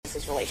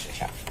this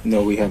relationship?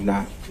 No, we have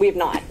not. We have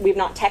not. We have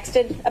not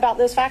texted about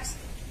those facts?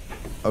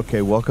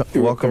 Okay, welcome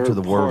to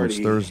the War Room. It's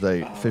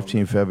Thursday,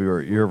 15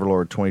 February, year of our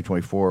Lord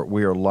 2024.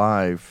 We are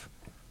live.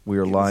 We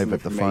are live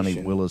at the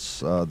Fani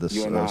Willis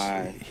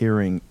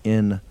hearing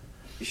in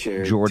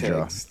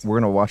Georgia. We're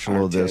going to watch a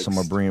little of this. I'm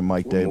going to bring in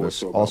Mike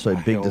Davis. Also,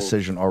 a big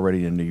decision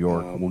already in New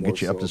York. We'll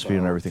get you up to speed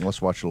on everything.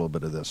 Let's watch a little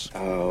bit of this.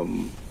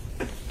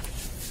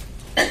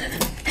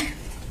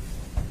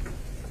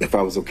 If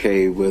I was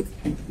okay with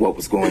what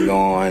was going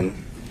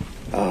on,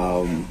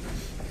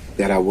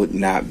 that I would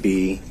not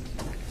be,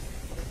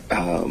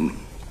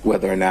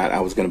 whether or not I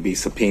was going to be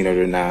subpoenaed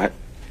or not,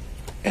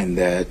 and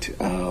that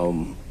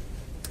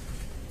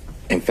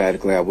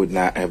emphatically I would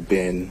not have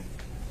been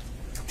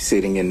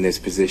sitting in this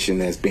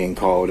position as being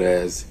called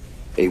as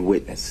a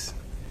witness.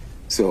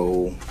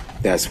 So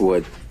that's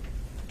what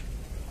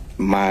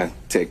my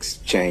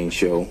text chain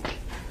show.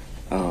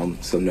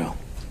 So no.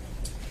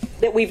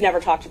 That we've never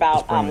talked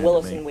about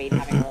Willis and Wade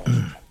having a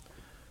relationship.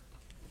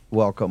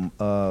 Welcome,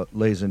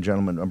 ladies and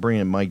gentlemen. I'm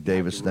bringing in Mike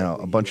Davis now.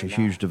 A bunch of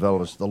huge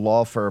developments. The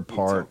lawfare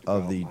part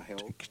of the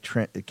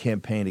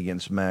campaign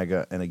against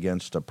MAGA and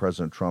against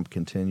President Trump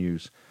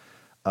continues.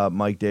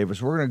 Mike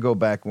Davis, we're going to go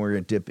back and we're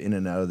going to dip in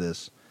and out of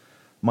this.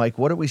 Mike,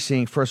 what are we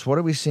seeing? First, what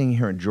are we seeing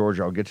here in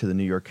Georgia? I'll get to the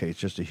New York case.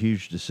 Just a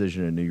huge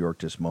decision in New York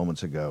just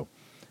moments ago.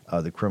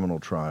 The criminal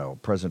trial.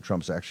 President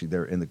Trump's actually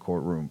there in the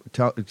courtroom.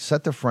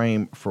 Set the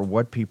frame for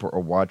what people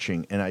are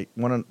watching. And I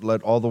want to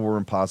let all the War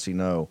Room posse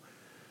know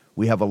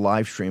we have a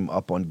live stream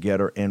up on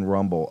Getter and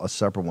Rumble, a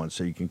separate one,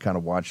 so you can kind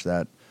of watch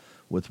that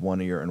with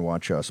one ear and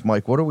watch us.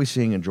 Mike, what are we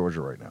seeing in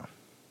Georgia right now?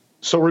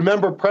 So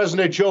remember,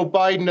 President Joe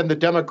Biden and the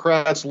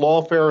Democrats'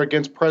 lawfare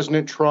against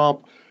President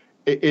Trump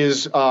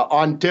is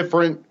on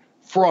different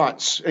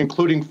fronts,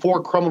 including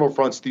 4 criminal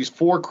fronts. These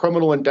 4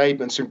 criminal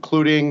indictments,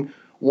 including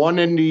one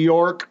in New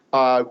York,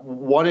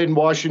 one in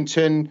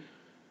Washington,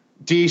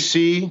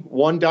 D.C.,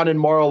 one down in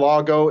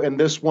Mar-a-Lago, and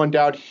this one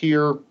down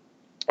here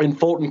in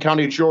Fulton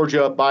County,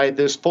 Georgia, by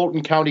this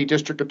Fulton County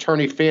District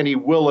Attorney Fani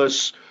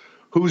Willis,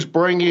 who's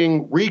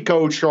bringing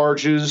RICO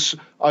charges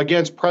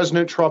against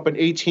President Trump and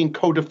 18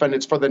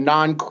 co-defendants for the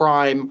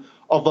non-crime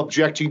of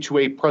objecting to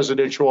a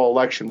presidential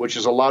election, which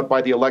is allowed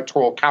by the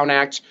Electoral Count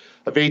Act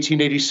of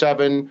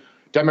 1887.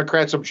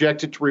 Democrats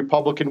objected to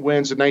Republican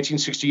wins in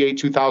 1968,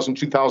 2000,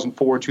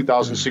 2004,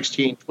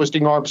 2016.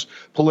 Twisting arms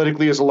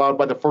politically is allowed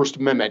by the First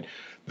Amendment.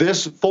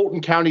 This Fulton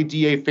County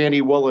DA,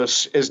 Fani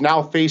Willis, is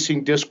now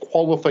facing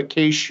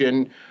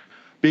disqualification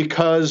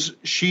because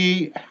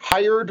she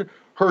hired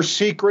her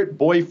secret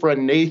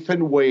boyfriend,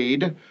 Nathan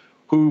Wade,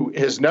 who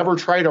has never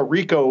tried a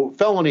RICO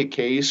felony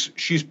case.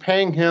 She's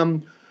paying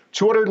him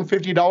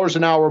 $250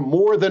 an hour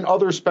more than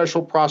other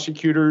special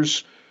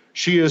prosecutors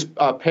she is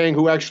paying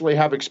who actually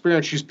have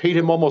experience. She's paid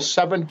him almost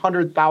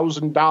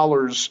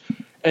 $700,000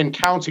 and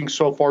counting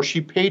so far. She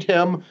paid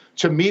him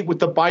to meet with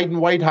the Biden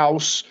White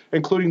House,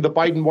 including the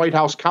Biden White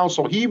House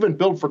counsel. He even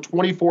billed for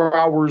 24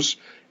 hours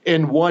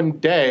in one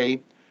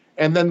day.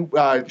 And then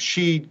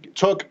she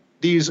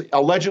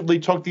allegedly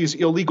took these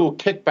illegal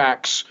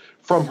kickbacks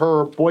from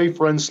her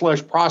boyfriend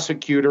 /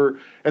 prosecutor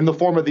in the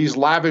form of these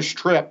lavish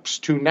trips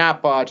to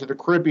Napa, to the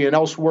Caribbean,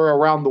 elsewhere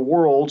around the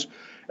world.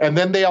 And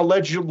then they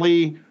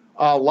allegedly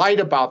lied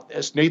about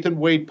this. Nathan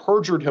Wade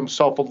perjured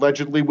himself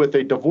allegedly with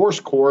a divorce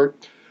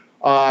court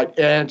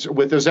and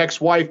with his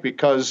ex-wife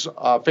because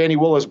Fani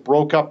Willis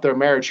broke up their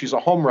marriage. She's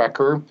a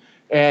homewrecker.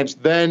 And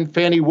then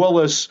Fani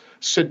Willis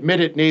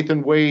submitted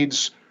Nathan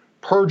Wade's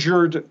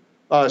perjured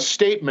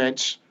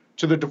statement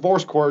to the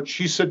divorce court.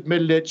 She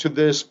submitted it to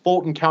this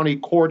Fulton County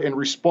court in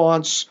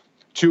response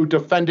to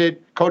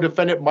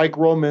co-defendant Mike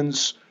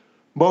Roman's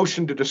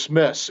motion to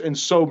dismiss. And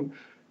so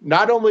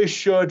not only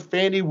should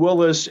Fani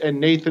Willis and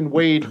Nathan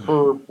Wade,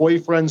 her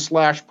boyfriend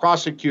 /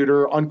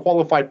 prosecutor,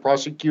 unqualified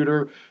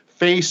prosecutor,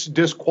 face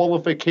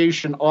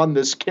disqualification on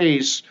this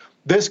case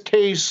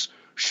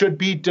should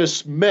be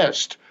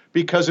dismissed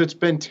because it's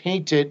been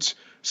tainted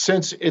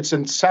since its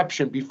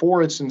inception,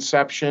 before its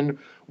inception,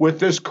 with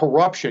this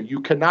corruption. You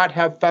cannot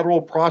have federal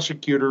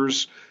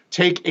prosecutors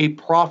take a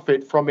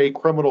profit from a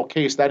criminal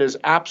case. That is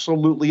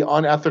absolutely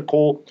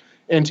unethical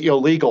and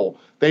illegal.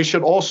 They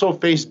should also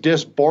face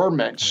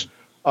disbarment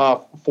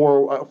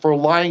for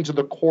lying to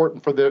the court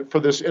and for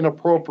this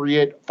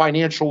inappropriate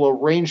financial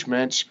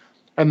arrangement.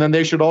 And then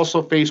they should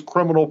also face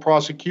criminal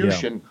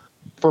prosecution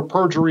for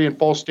perjury and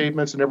false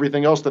statements and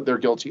everything else that they're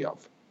guilty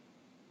of.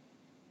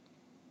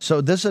 So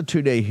this is a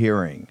 2-day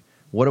hearing.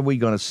 What are we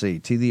going to see?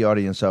 Tee the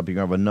audience up. You're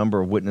going to have a number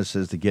of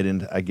witnesses to get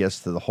into, I guess,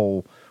 to the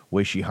whole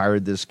way she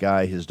hired this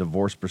guy, his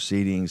divorce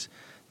proceedings.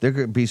 There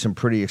could be some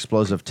pretty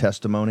explosive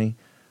testimony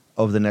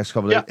over the next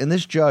couple of days. And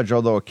this judge,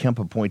 although a Kemp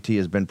appointee,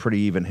 has been pretty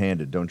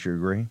even-handed. Don't you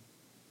agree?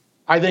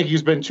 I think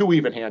he's been too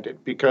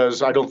even-handed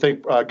because I don't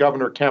think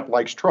Governor Kemp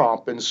likes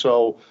Trump. And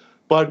so,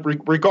 but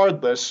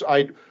regardless,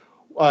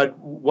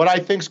 what I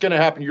think is going to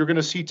happen, you're going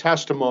to see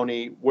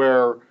testimony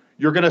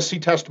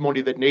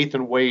that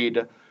Nathan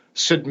Wade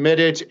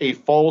submitted a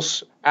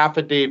false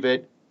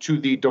affidavit to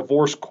the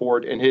divorce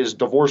court in his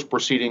divorce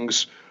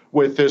proceedings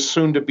with this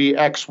soon-to-be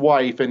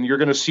ex-wife, and you're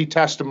going to see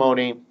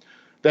testimony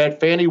that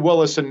Fani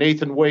Willis and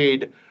Nathan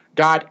Wade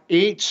got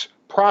 8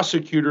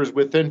 prosecutors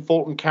within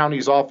Fulton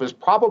County's office,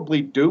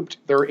 probably duped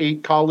their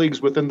 8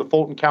 colleagues within the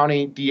Fulton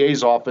County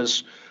DA's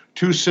office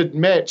to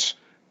submit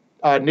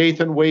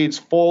Nathan Wade's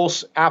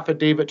false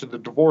affidavit to the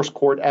divorce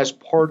court as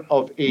part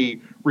of a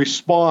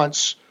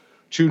response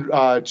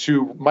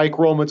to Mike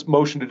Roman's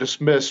motion to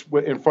dismiss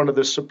in front of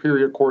the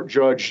Superior Court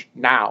judge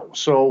now.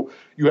 So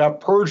you have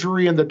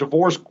perjury in the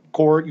divorce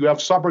court. You have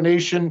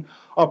subornation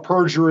of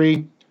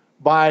perjury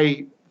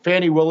by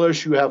Fani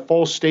Willis. You have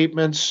false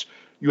statements.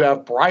 You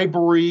have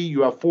bribery.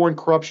 You have foreign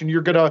corruption.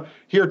 You're going to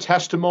hear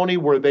testimony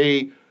where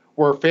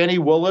Fani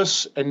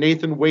Willis and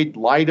Nathan Wade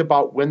lied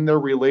about when their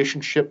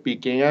relationship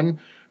began.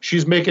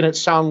 She's making it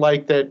sound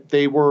like that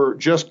they were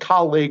just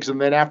colleagues,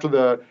 and then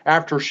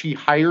after she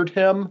hired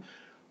him,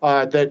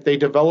 that they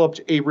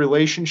developed a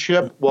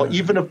relationship. Well,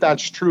 even if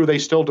that's true, they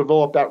still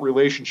developed that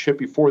relationship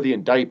before the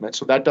indictment,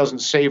 so that doesn't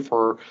save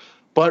her.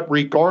 But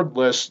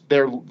regardless,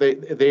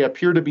 they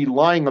appear to be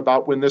lying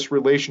about when this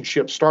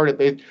relationship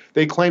started.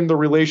 They claim the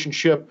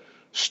relationship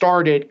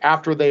started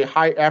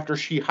after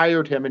she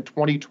hired him in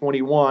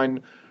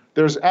 2021.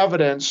 There's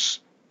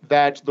evidence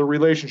that the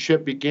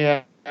relationship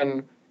began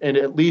in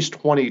at least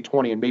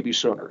 2020 and maybe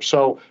sooner.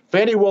 So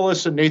Fani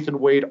Willis and Nathan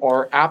Wade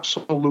are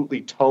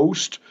absolutely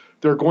toast.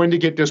 They're going to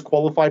get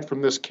disqualified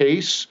from this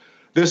case.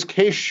 This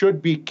case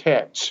should be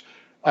kept.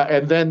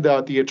 And then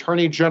the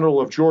Attorney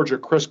General of Georgia,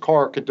 Chris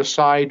Carr, could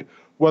decide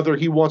whether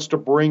he wants to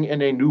bring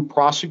in a new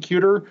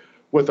prosecutor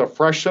with a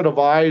fresh set of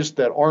eyes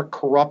that aren't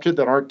corrupted,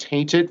 that aren't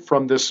tainted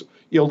from this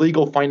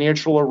illegal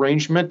financial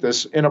arrangement,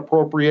 this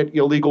inappropriate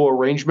illegal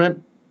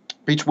arrangement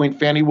between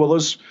Fani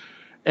Willis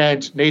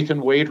and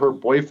Nathan Wade, her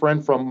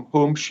boyfriend, from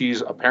whom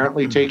she's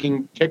apparently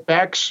taking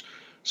kickbacks.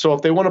 So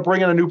if they want to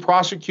bring in a new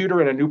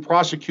prosecutor, and a new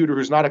prosecutor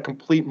who's not a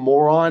complete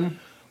moron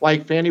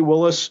like Fani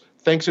Willis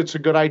thinks it's a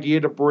good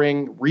idea to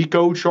bring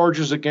RICO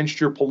charges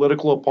against your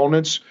political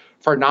opponents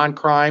for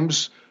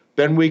non-crimes,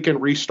 then we can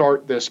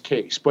restart this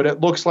case. But it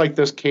looks like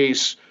this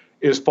case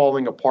is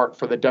falling apart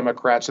for the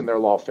Democrats and their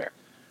lawfare.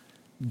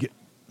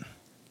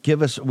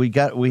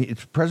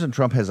 President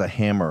Trump has a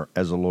hammer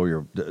as a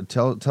lawyer.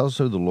 Tell us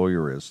who the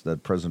lawyer is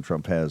that President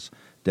Trump has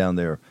down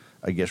there,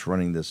 I guess,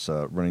 running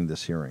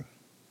this hearing.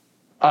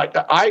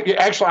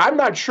 I'm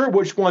not sure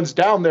which one's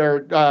down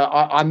there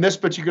on this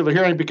particular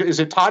hearing, because is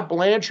it Todd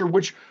Blanche or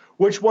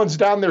which one's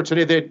down there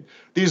today?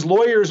 These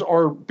lawyers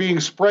are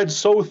being spread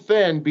so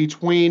thin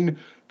between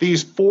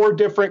these 4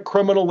 different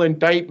criminal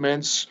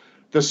indictments,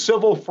 the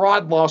civil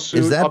fraud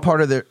lawsuit. Is that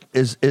part of their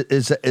is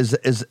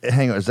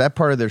that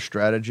part of their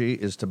strategy,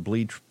 is to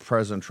bleed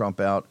President Trump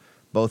out,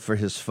 both for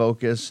his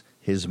focus,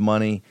 his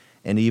money,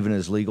 and even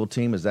his legal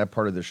team? Is that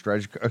part of their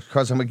strategy?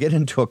 Because I'm going to get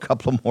into a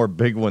couple more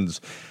big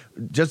ones.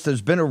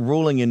 There's been a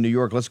ruling in New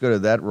York. Let's go to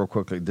that real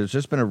quickly. There's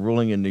just been a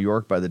ruling in New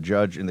York by the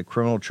judge in the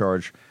criminal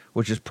charge,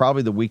 which is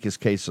probably the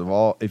weakest case of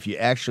all. If you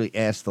actually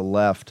ask the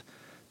left,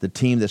 the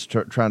team that's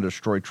trying to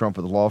destroy Trump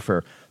with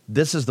lawfare,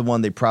 this is the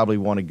one they probably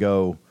want to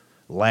go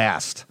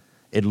last.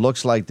 It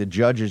looks like the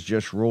judges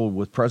just ruled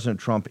with President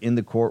Trump in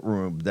the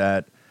courtroom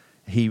that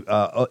he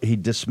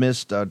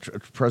dismissed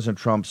President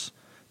Trump's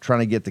trying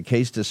to get the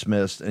case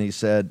dismissed, and he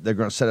said they're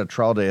going to set a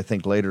trial day, I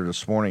think, later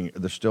this morning.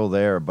 They're still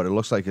there, but it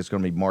looks like it's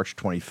going to be March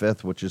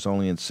 25th, which is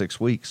only in 6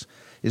 weeks.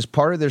 Is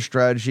part of their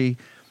strategy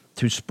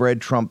to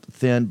spread Trump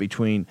thin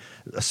between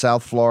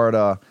South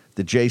Florida,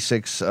 the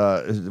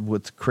J6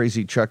 with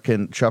crazy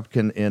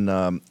Chupkin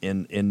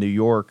in New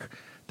York,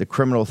 the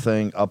criminal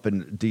thing up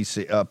in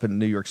D.C., up in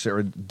New York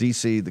City,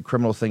 D.C., the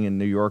criminal thing in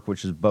New York,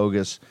 which is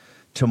bogus.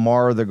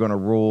 Tomorrow they're going to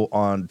rule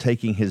on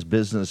taking his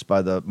business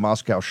by the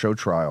Moscow show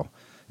trial.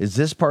 Is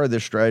this part of their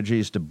strategy,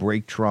 is to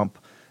break Trump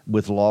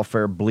with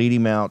lawfare, bleed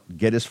him out,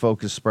 get his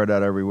focus spread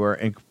out everywhere,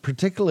 and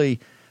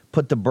particularly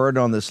put the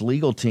burden on this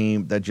legal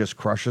team that just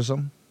crushes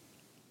him?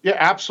 Yeah,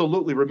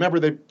 absolutely. Remember,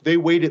 they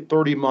waited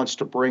 30 months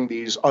to bring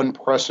these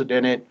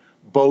unprecedented,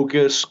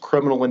 bogus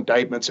criminal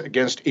indictments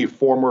against a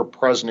former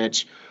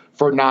president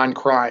for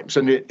non-crimes.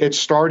 And it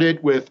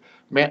started with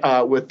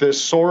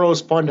this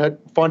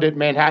Soros-funded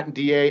Manhattan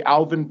DA,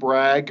 Alvin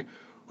Bragg,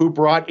 who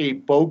brought a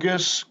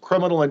bogus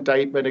criminal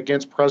indictment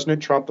against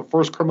President Trump, the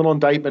first criminal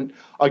indictment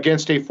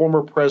against a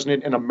former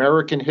president in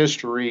American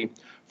history,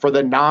 for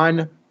the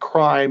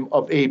non-crime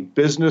of a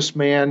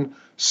businessman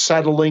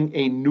settling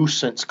a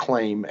nuisance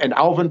claim. And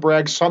Alvin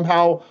Bragg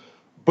somehow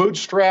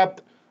bootstrapped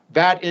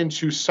that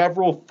into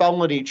several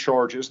felony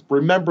charges.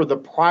 Remember, the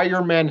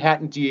prior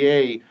Manhattan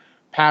DA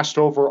passed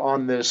over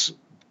on this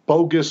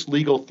bogus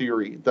legal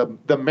theory.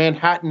 The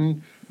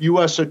Manhattan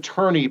U.S.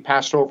 attorney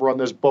passed over on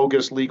this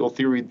bogus legal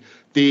theory.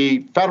 The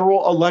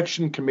Federal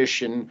Election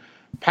Commission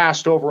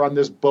passed over on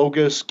this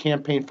bogus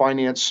campaign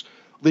finance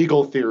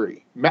legal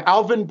theory.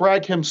 Alvin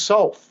Bragg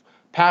himself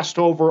passed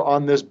over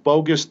on this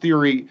bogus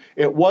theory.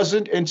 It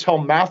wasn't until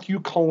Matthew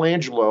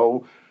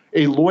Colangelo,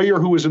 a lawyer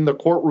who was in the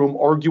courtroom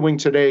arguing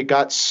today,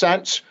 got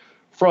sent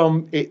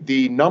from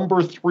the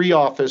number 3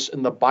 office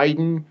in the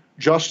Biden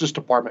Justice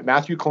Department.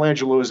 Matthew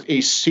Colangelo is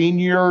a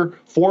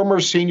former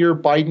senior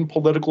Biden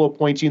political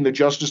appointee in the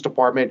Justice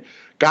Department,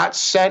 got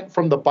sent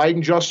from the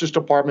Biden Justice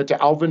Department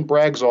to Alvin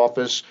Bragg's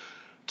office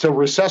to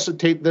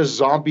resuscitate this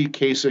zombie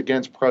case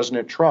against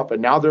President Trump.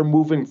 And now they're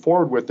moving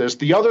forward with this.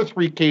 The other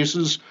three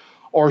cases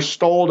are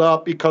stalled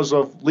up because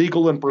of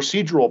legal and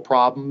procedural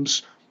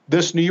problems.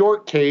 This New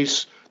York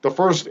case, the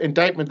first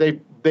indictment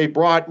they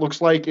brought, looks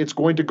like it's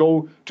going to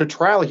go to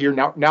trial here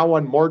now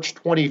on March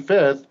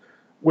 25th,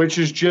 which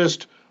is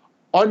just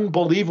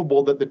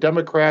unbelievable that the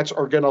Democrats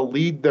are going to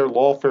lead their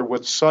lawfare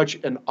with such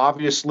an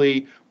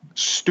obviously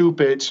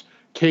stupid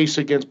case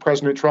against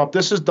President Trump.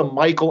 This is the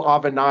Michael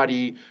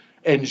Avenatti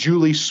and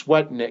Julie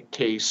Swetnick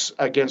case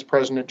against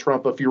President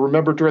Trump. If you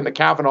remember, during the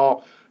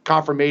Kavanaugh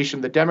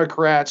confirmation, the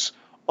Democrats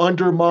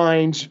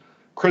undermined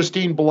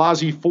Christine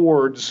Blasey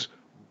Ford's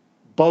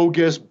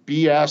bogus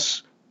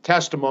BS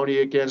testimony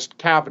against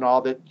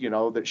Kavanaugh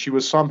that she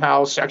was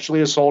somehow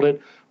sexually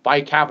assaulted by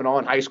Kavanaugh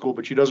in high school,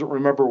 but she doesn't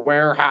remember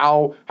where,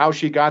 how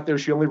she got there.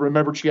 She only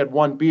remembered she had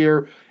one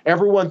beer.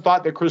 Everyone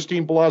thought that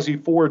Christine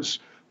Blasey Ford's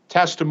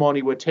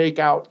testimony would take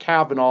out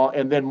Kavanaugh,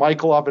 and then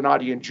Michael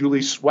Avenatti and Julie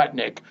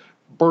Swetnick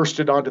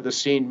bursted onto the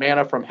scene,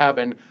 manna from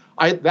heaven.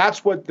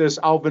 That's what this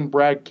Alvin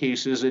Bragg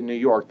case is in New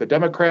York. The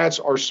Democrats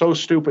are so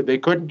stupid. They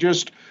couldn't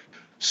just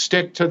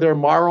stick to their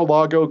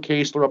Mar-a-Lago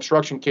case, their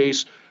obstruction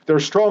case, their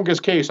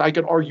strongest case. I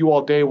could argue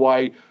all day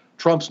why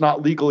Trump's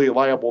not legally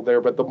liable there,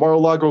 but the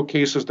Mar-a-Lago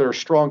case is their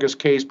strongest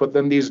case. But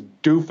then these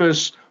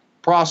doofus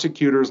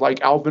prosecutors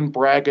like Alvin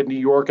Bragg in New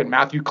York and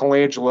Matthew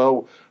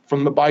Colangelo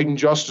from the Biden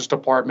Justice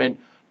Department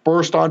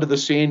burst onto the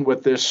scene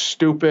with this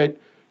stupid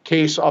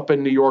case up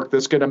in New York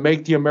that's going to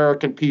make the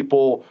American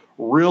people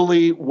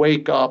really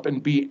wake up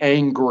and be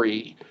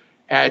angry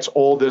at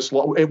all this.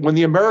 When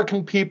the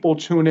American people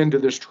tune into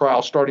this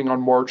trial starting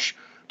on March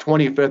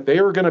 25th, they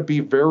are going to be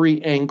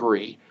very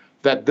angry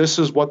that this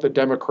is what the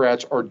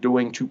Democrats are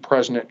doing to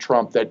President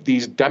Trump, that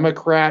these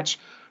Democrats,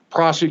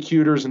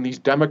 prosecutors and these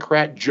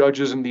Democrat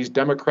judges and these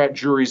Democrat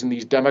juries and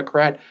these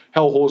Democrat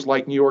hellholes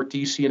like New York,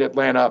 D.C., and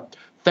Atlanta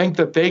think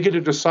that they get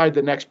to decide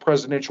the next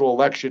presidential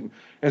election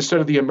instead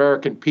of the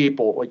American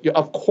people.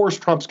 Of course,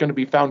 Trump's going to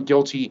be found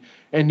guilty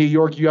in New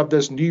York. You have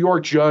this New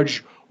York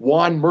judge,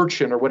 Juan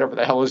Merchant, or whatever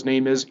the hell his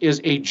name is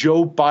a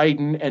Joe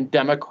Biden and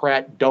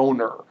Democrat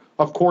donor.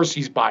 Of course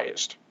he's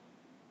biased.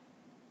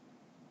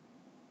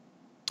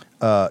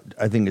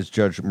 I think it's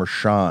Judge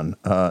Merchan.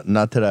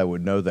 Not that I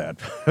would know that,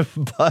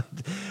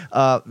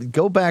 but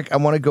go back. I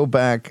want to go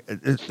back.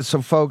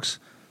 So, folks,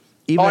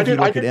 even if you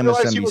look at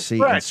MSNBC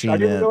and CNN, I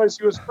didn't realize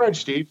he was French,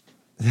 Steve.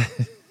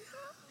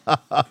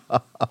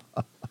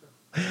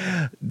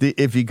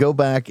 If you go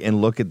back and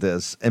look at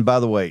this, and by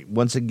the way,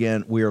 once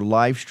again, we are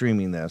live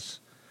streaming this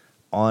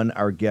on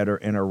our Getter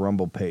and our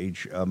Rumble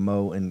page.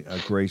 Mo and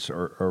Grace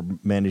are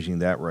managing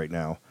that right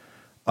now.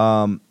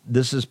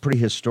 This is pretty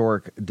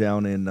historic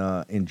down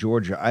in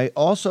Georgia. I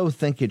also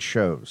think it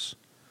shows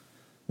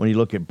when you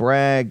look at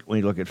Bragg, when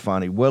you look at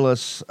Fani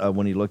Willis,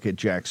 when you look at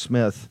Jack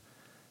Smith,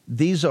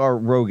 these are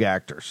rogue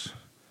actors.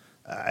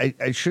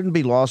 I shouldn't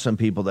be lost on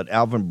people that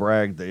Alvin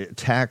Bragg, the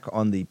attack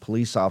on the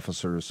police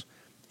officers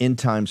in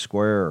Times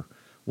Square,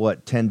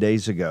 10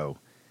 days ago,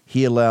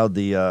 he allowed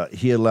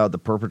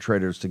the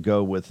perpetrators to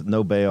go with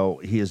no bail.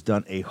 He has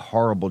done a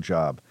horrible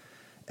job.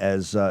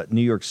 As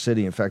New York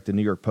City, in fact, the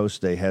New York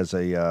Post today has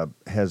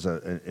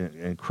an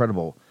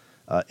incredible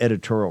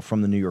editorial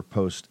from the New York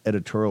Post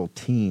editorial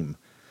team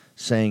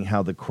saying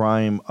how the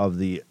crime of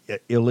the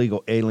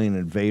illegal alien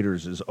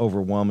invaders is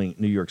overwhelming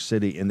New York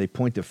City, and they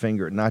point the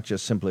finger not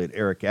just simply at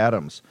Eric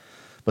Adams,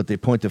 but they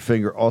point the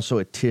finger also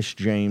at Tish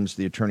James,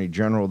 the Attorney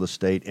General of the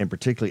state, and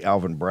particularly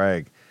Alvin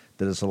Bragg,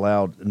 that has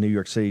allowed New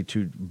York City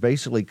to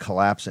basically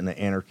collapse into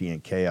anarchy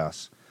and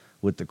chaos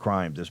with the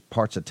crime. There's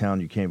parts of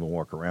town you can't even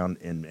walk around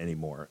in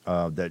anymore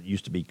that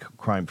used to be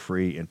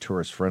crime-free and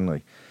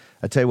tourist-friendly.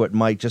 I tell you what,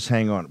 Mike, just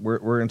hang on. We're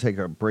going to take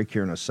a break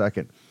here in a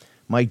second.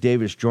 Mike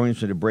Davis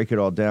joins me to break it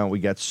all down. We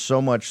got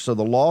so much. So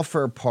the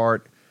lawfare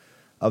part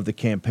of the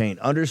campaign,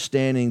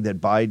 understanding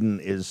that Biden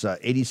is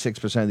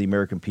 86% of the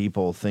American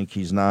people think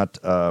he's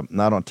not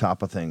on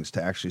top of things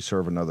to actually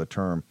serve another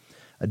term.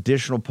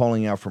 Additional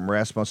polling out from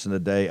Rasmussen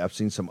today. I've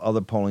seen some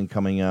other polling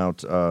coming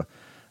out.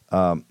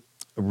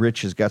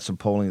 Rich has got some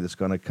polling that's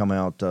going to come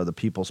out. The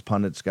People's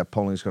Pundit's got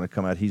polling that's going to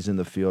come out. He's in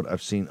the field.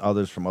 I've seen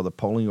others from other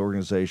polling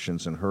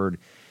organizations and heard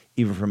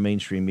even from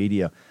mainstream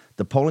media.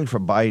 The polling for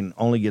Biden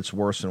only gets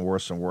worse and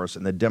worse and worse.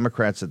 And the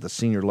Democrats at the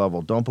senior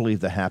level don't believe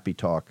the happy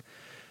talk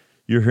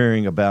you're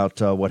hearing about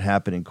what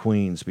happened in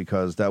Queens,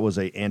 because that was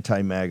a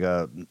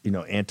anti-MAGA,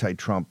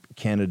 anti-Trump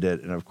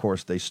candidate. And, of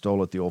course, they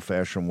stole it the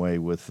old-fashioned way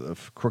with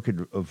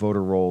crooked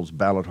voter rolls,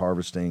 ballot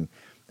harvesting,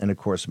 and, of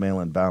course,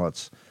 mail-in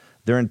ballots.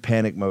 They're in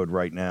panic mode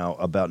right now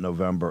about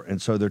November,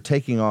 and so they're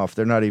taking off.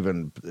 They're not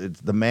even –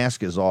 the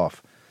mask is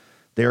off.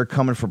 They are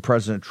coming for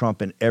President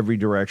Trump in every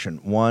direction.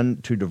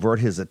 One, to divert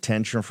his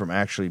attention from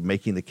actually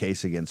making the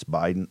case against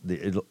Biden,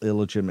 the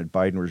illegitimate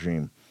Biden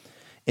regime.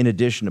 in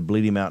addition to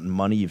bleeding out in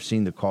money. You've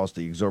seen the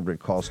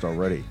exorbitant cost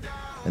already.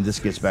 And this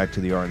gets back to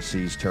the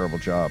RNC's terrible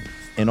job.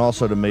 And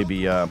also to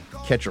maybe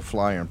catch a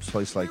flyer in a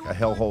place like a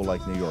hellhole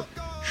like New York.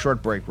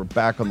 Short break. We're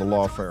back on the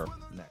Lawfare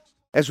next.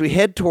 As we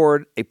head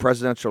toward a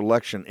presidential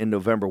election in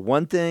November,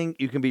 one thing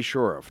you can be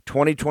sure of,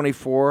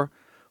 2024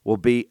 will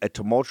be a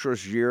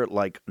tumultuous year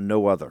like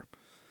no other.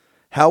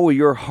 How will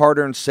your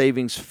hard-earned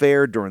savings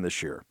fare during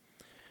this year?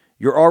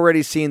 You're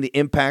already seeing the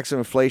impacts of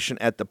inflation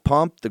at the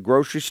pump, the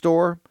grocery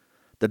store.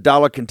 The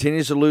dollar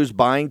continues to lose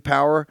buying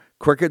power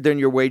quicker than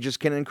your wages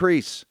can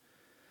increase.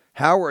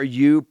 How are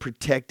you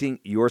protecting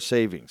your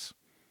savings?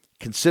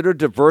 Consider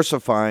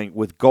diversifying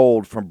with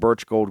gold from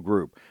Birch Gold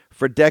Group.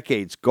 For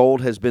decades,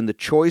 gold has been the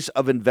choice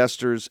of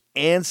investors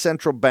and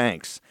central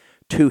banks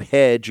to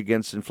hedge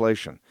against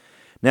inflation.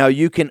 Now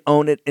you can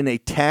own it in a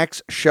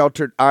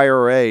tax-sheltered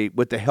IRA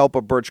with the help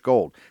of Birch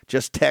Gold.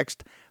 Just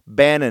text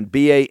Bannon,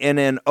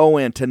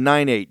 B-A-N-N-O-N, to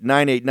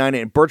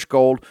 989898, and Birch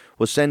Gold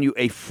will send you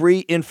a free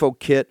info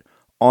kit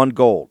on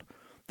gold.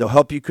 They'll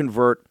help you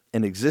convert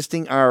an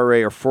existing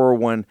IRA or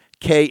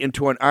 401k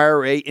into an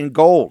IRA in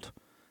gold.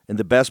 And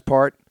the best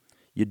part,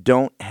 you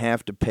don't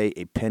have to pay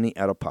a penny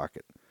out of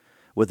pocket.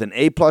 With an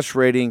A-plus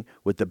rating,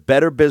 with the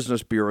Better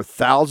Business Bureau,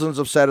 thousands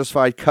of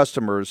satisfied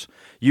customers,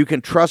 you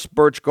can trust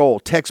Birch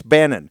Gold. Text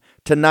Bannon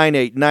to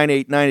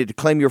 989898 to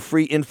claim your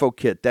free info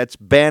kit. That's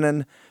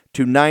Bannon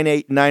to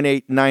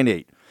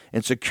 989898.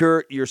 And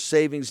secure your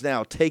savings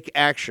now. Take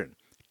action.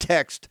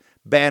 Text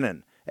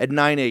Bannon at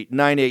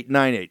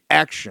 989898.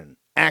 Action,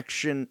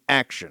 action,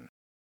 action.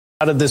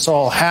 How did this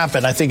all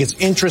happen? I think it's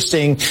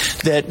interesting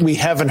that we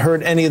haven't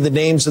heard any of the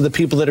names of the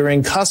people that are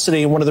in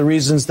custody. And one of the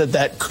reasons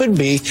that could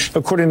be,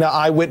 according to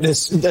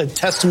eyewitness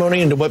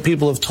testimony and to what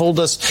people have told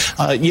us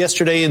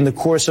yesterday in the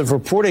course of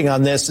reporting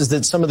on this, is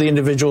that some of the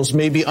individuals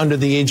may be under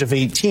the age of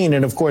 18.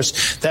 And of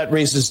course, that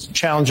raises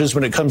challenges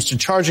when it comes to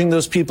charging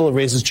those people. It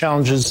raises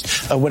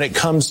challenges when it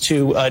comes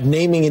to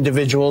naming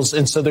individuals.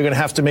 And so they're going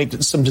to have to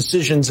make some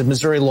decisions. And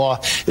Missouri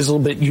law is a little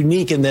bit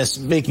unique in this,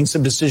 making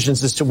some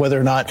decisions as to whether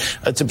or not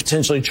to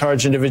potentially charge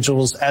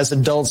individuals as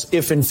adults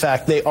if in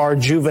fact they are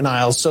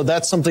juveniles. So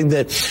that's something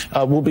that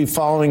we'll be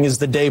following as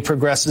the day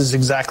progresses,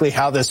 exactly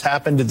how this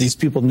happened. Did these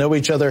people know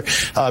each other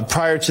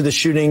prior to the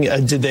shooting?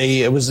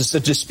 Was this a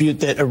dispute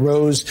that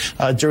arose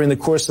during the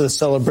course of the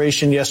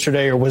celebration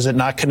yesterday, or was it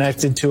not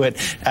connected to it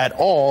at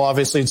all?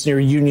 Obviously, it's near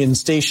Union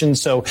Station,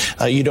 so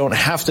you don't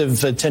have to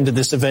have attended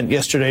this event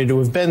yesterday to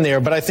have been there.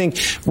 But I think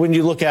when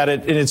you look at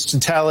it in its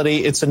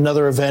totality, it's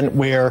another event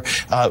where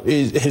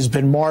it has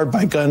been marred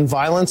by gun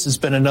violence. It's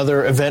been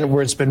another event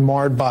where it's been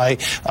marred by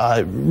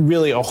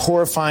really a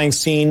horrifying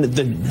scene.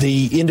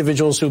 The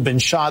individuals who've been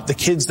shot, the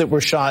kids that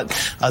were shot,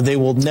 they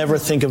will never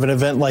think of an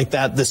event like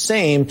that the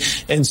same.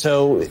 And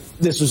so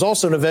this was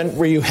also an event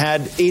where you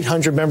had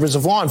 800 members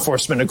of law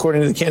enforcement,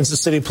 according to the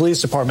Kansas City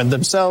Police Department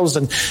themselves,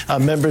 and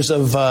members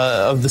of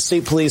the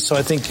state police. So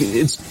I think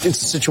it's a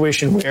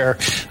situation where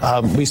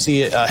we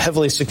see a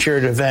heavily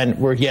secured event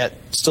where yet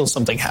still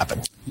something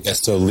happened.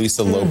 Yes, so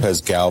Lisa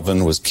Lopez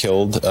Galvin was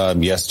killed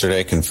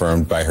yesterday,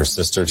 confirmed by her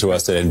sister to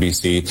us at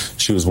NBC.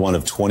 She was one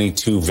of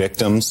 22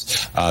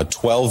 victims.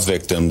 12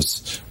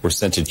 victims were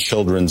sent to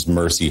Children's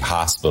Mercy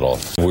Hospital.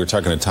 We were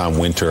talking to Tom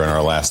Winter in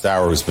our last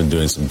hour, who's been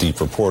doing some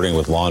deep reporting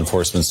with law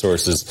enforcement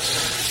sources,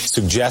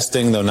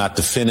 suggesting, though not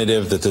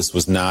definitive, that this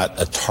was not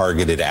a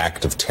targeted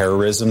act of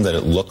terrorism, that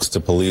it looks to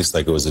police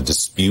like it was a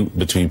dispute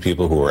between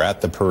people who were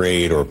at the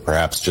parade or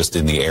perhaps just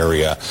in the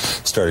area,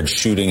 started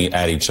shooting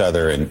at each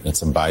other, and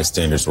some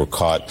bystanders were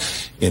caught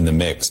in the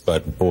mix.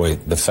 But boy,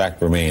 the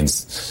fact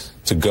remains,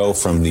 to go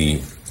from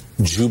the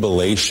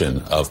jubilation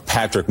of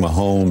Patrick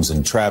Mahomes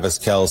and Travis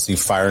Kelce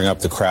firing up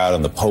the crowd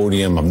on the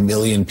podium, 1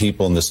 million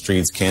people in the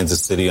streets,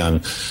 Kansas City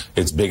on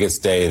its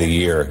biggest day of the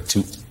year,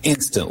 to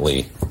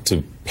instantly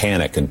to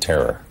panic and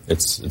terror.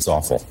 It's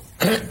awful.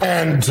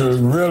 And to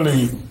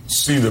really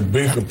see the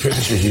bigger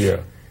picture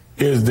here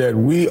is that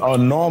we are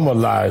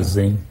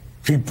normalizing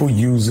people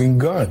using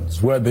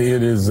guns, whether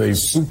it is a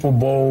Super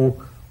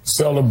Bowl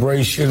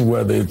celebration,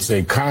 whether it's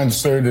a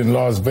concert in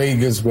Las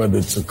Vegas, whether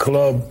it's a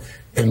club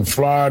in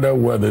Florida,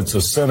 whether it's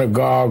a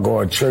synagogue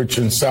or a church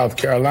in South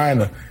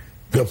Carolina.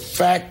 The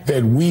fact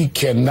that we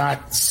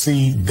cannot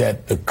see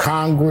that the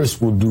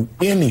Congress will do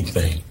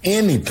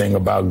anything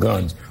about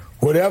guns,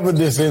 whatever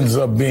this ends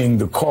up being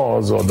the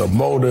cause or the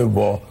motive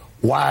or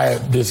why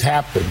this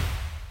happened.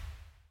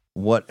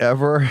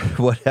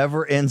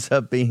 Whatever ends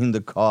up being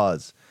the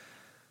cause.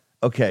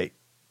 Okay.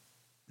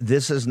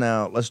 This is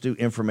now, let's do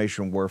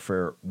information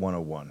warfare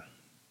 101.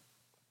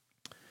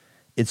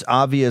 It's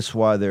obvious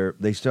why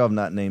they still have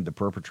not named the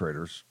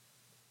perpetrators.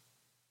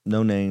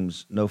 No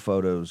names, no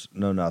photos,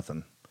 no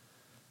nothing.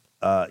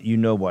 You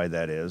know why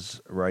that is,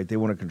 right? They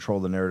want to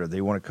control the narrative.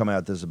 They want to come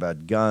out, this is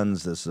about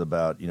guns, this is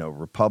about,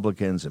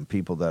 Republicans and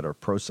people that are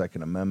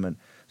pro-Second Amendment.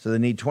 So they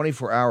need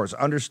 24 hours.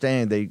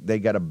 Understand they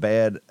got a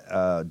bad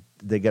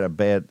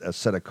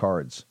set of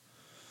cards.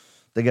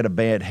 They got a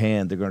bad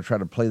hand. They're going to try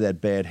to play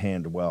that bad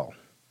hand well.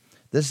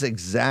 This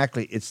is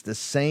it's the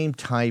same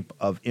type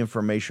of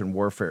information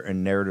warfare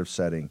and narrative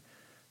setting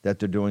that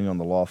they're doing on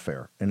the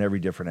lawfare in every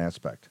different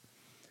aspect.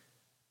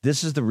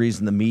 This is the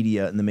reason the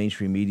media and the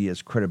mainstream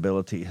media's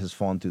credibility has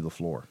fallen through the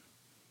floor.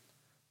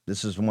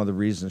 This is one of the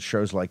reasons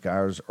shows like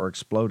ours are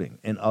exploding,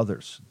 and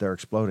others, they're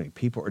exploding.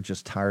 People are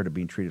just tired of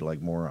being treated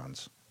like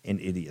morons and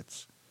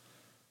idiots.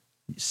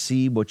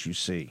 See what you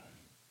see.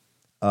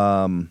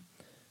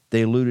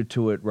 They alluded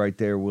to it right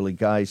there, Willie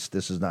Geist.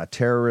 This is not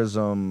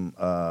terrorism.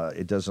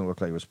 It doesn't look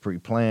like it was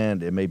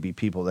pre-planned. It may be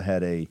people that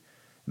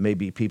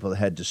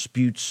had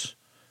disputes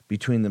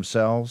between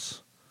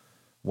themselves.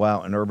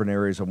 Wow, in urban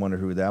areas, I wonder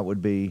who that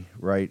would be,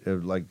 right?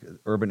 Like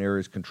urban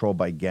areas controlled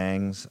by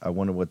gangs. I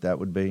wonder what that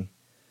would be.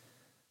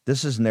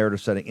 This is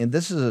narrative setting, and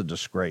this is a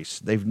disgrace.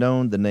 They've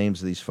known the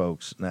names of these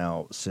folks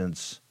now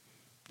since,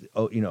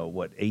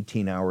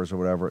 18 hours or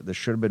whatever. This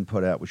should have been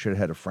put out. We should have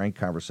had a frank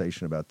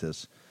conversation about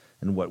this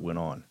and what went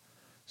on.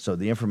 So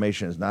the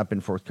information has not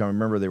been forthcoming.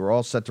 Remember, they were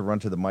all set to run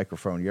to the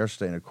microphone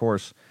yesterday, and of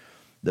course,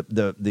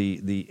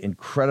 the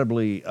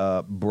incredibly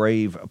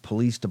brave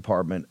police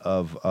department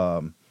of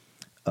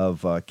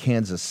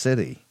Kansas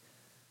City.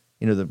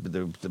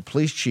 The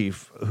police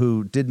chief,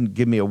 who didn't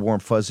give me a warm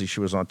fuzzy,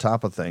 she was on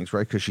top of things,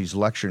 right? Because she's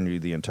lecturing you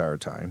the entire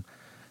time.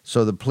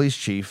 So the police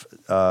chief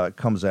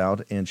comes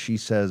out and she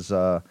says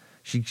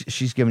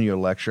she's giving you a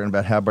lecture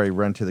about how everybody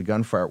ran to the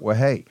gunfire. Well,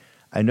 hey,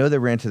 I know they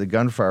ran to the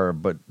gunfire,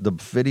 but the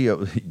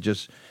video,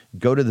 just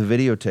go to the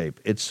videotape.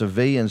 It's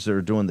civilians that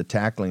are doing the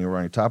tackling and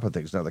running on top of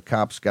things. Now, the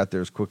cops got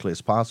there as quickly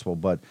as possible,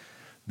 but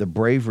the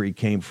bravery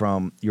came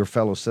from your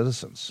fellow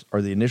citizens,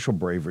 or the initial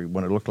bravery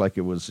when it looked like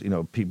it was,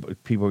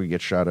 people would get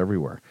shot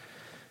everywhere.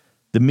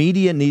 The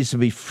media needs to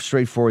be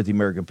straightforward with the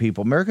American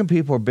people. American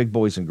people are big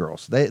boys and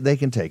girls. They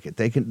can take it.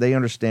 They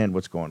understand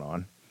what's going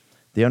on.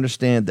 They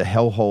understand the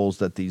hellholes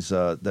that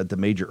that the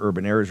major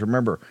urban areas.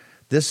 Remember,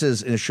 this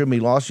is, and it shouldn't be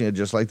lost,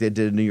 just like they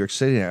did in New York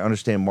City. And I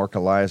understand Mark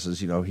Elias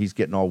is, he's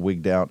getting all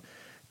wigged out.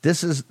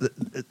 This is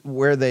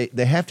where they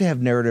have to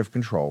have narrative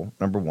control,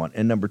 number one.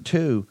 And number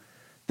two,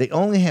 they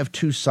only have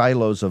two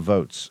silos of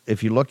votes.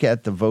 If you look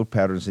at the vote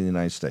patterns in the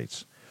United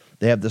States,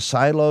 they have the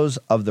silos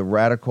of the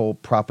radical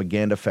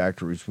propaganda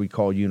factories we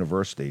call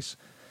universities,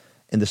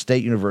 and the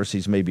state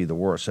universities may be the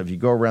worst. So if you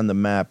go around the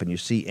map and you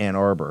see Ann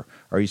Arbor,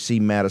 or you see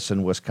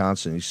Madison,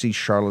 Wisconsin, you see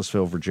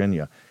Charlottesville,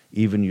 Virginia,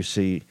 even you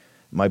see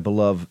my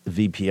beloved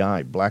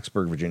VPI,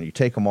 Blacksburg, Virginia, you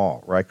take them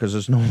all, right? Because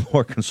there's no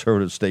more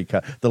conservative state.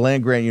 The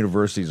land-grant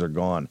universities are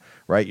gone,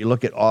 right? You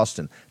look at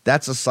Austin,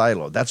 that's a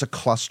silo, that's a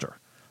cluster.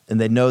 And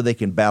they know they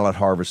can ballot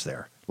harvest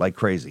there like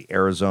crazy.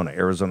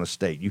 Arizona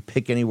State. You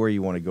pick anywhere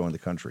you want to go in the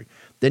country.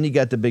 Then you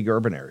got the big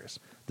urban areas.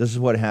 This is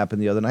what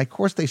happened the other night. Of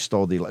course, they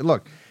stole the election.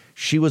 Look,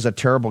 she was a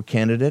terrible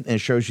candidate, and it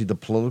shows you the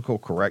political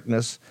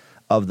correctness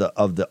of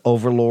the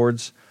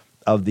overlords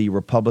of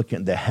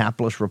the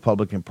hapless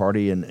Republican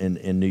Party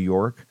in New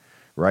York,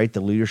 right? The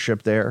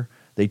leadership there.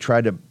 They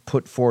tried to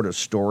put forward a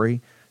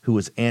story who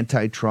was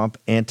anti-Trump,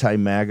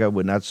 anti-MAGA,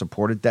 would not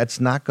support it. That's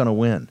not going to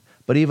win.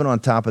 But even on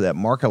top of that,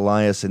 Mark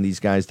Elias and these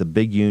guys, the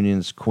big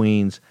unions,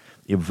 Queens,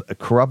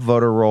 corrupt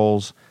voter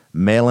rolls,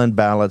 mail-in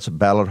ballots,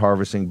 ballot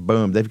harvesting,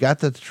 boom. They've got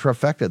the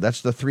trifecta.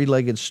 That's the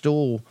three-legged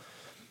stool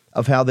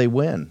of how they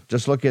win.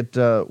 Just look at,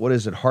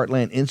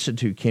 Heartland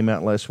Institute came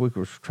out last week.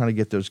 We're trying to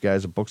get those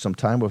guys to book some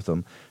time with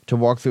them to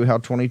walk through how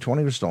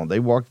 2020 was stolen. They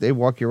walk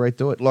you right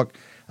through it. Look,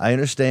 I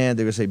understand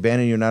they're going to say,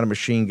 Bannon, you're not a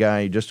machine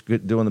guy. You're just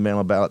doing the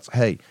mail-in ballots.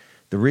 Hey,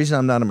 the reason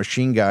I'm not a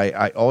machine guy,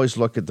 I always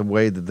look at the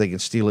way that they can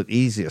steal it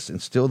easiest.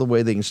 And still the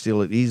way they can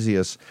steal it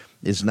easiest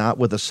is not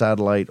with a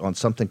satellite on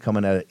something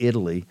coming out of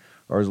Italy,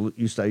 or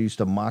I used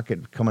to mock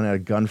it coming out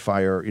of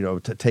gunfire,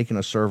 taking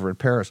a server in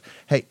Paris.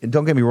 Hey, and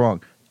don't get me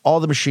wrong, all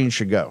the machines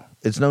should go.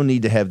 It's no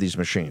need to have these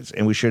machines.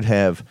 And we should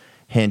have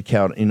hand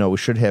count,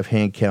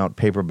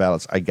 paper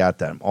ballots. I got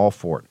that. I'm all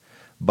for it.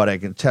 But I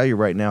can tell you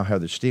right now how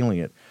they're stealing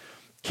it.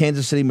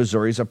 Kansas City,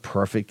 Missouri is a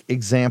perfect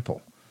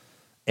example.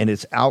 And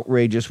it's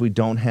outrageous. We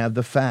don't have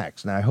the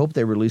facts. Now, I hope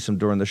they release them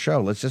during the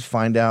show. Let's just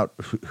find out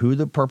who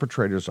the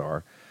perpetrators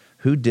are,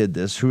 who did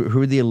this, who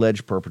are the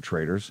alleged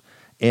perpetrators,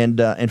 and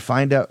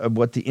find out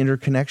what the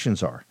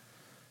interconnections are.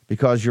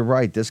 Because you're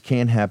right, this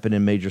can happen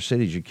in major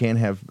cities. You can't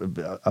have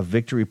a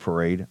victory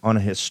parade on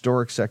a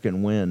historic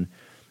second win,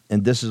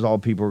 and this is all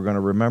people are going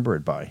to remember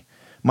it by.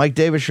 Mike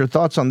Davis, your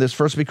thoughts on this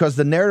first, because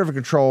the narrative of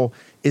control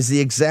is the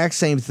exact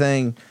same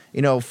thing.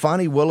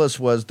 Fani Willis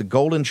was the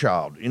golden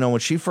child. When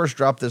she first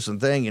dropped this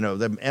thing,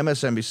 the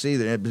MSNBC,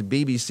 the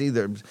BBC,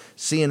 the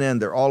CNN,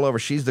 they're all over.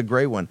 She's the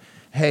great one.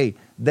 Hey,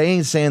 they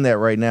ain't saying that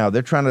right now.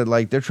 They're trying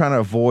to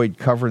avoid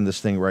covering this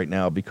thing right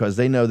now because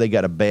they know they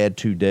got a bad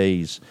 2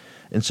 days.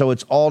 And so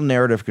it's all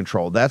narrative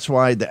control. That's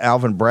why the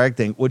Alvin Bragg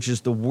thing, which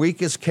is the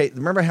weakest case.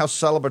 Remember how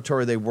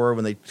celebratory they were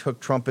when they took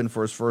Trump in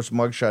for his first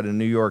mugshot in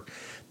New York?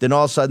 Then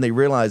all of a sudden they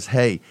realize,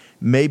 hey,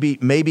 maybe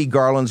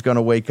Garland's going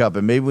to wake up,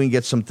 and maybe we can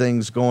get some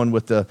things going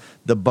with the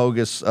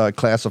bogus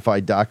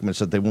classified documents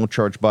that they won't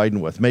charge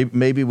Biden with.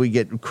 Maybe we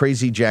get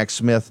crazy Jack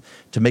Smith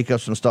to make up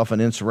some stuff on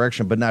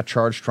insurrection, but not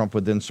charge Trump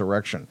with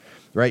insurrection.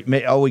 Right?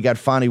 We got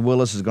Fani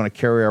Willis is going to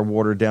carry our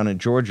water down in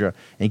Georgia,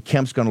 and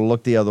Kemp's going to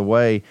look the other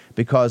way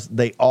because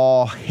they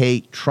all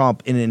hate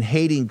Trump. And in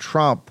hating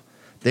Trump,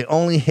 they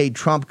only hate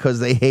Trump because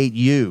they hate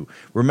you.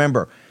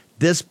 Remember,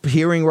 this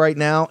hearing right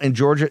now in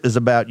Georgia is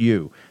about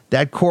you.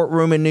 That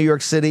courtroom in New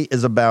York City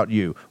is about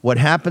you. What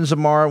happens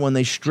tomorrow when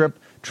they strip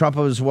Trump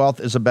of his wealth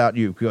is about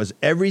you, because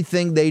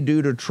everything they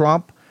do to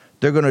Trump,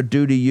 they're going to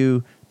do to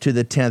you to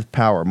the 10th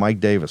power.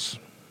 Mike Davis.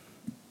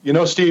 You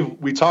know, Steve,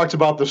 we talked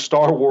about the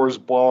Star Wars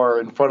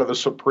bar in front of the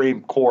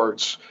Supreme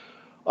Courts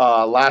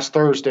last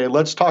Thursday.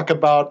 Let's talk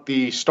about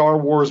the Star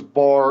Wars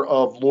bar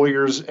of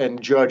lawyers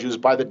and judges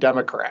by the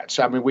Democrats.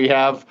 I mean, we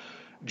have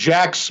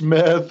Jack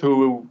Smith,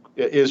 who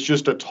is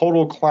just a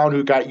total clown,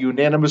 who got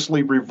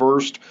unanimously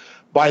reversed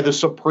by the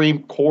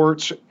Supreme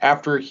Court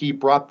after he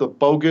brought the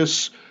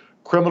bogus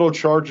criminal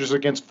charges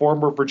against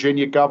former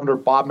Virginia Governor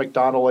Bob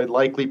McDonnell, a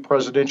likely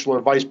presidential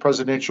or vice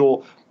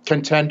presidential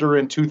contender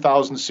in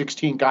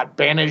 2016, got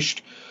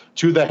banished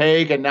to The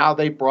Hague, and now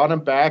they brought him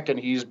back, and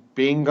he's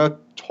being a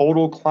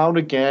total clown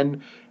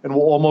again and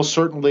will almost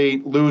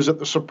certainly lose at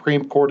the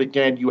Supreme Court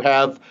again. You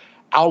have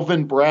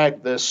Alvin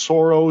Bragg, the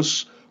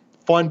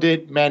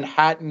Soros-funded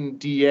Manhattan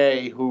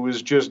DA, who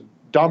is just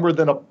dumber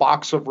than a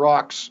box of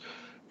rocks.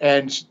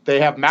 And they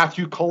have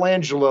Matthew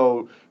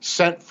Colangelo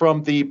sent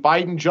from the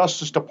Biden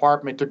Justice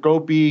Department to go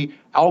be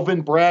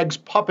Alvin Bragg's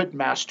puppet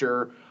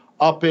master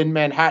up in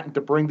Manhattan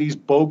to bring these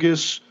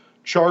bogus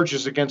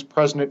charges against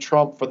President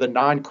Trump for the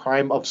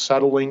non-crime of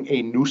settling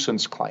a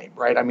nuisance claim,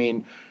 right? I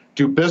mean,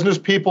 do business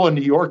people in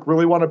New York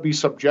really want to be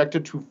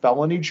subjected to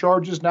felony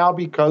charges now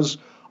because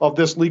of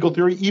this legal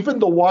theory? Even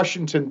the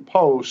Washington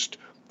Post,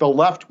 the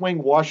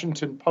left-wing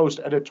Washington Post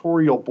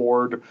editorial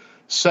board,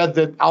 said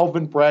that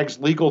Alvin Bragg's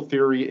legal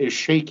theory is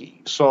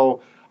shaky.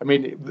 So, I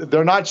mean,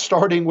 they're not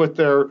starting with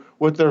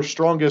their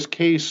strongest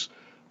case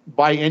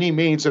by any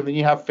means. And then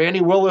you have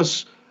Fani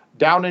Willis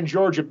down in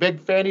Georgia, Big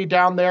Fanny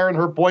down there, and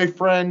her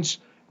boyfriend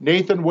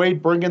Nathan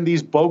Wade bringing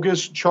these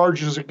bogus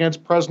charges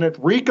against President,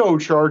 RICO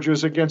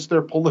charges against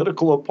their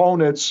political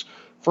opponents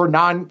for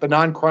the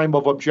non-crime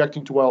of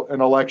objecting to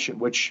an election,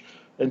 which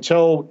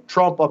until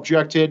Trump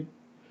objected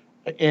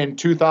in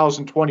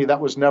 2020, that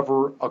was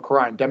never a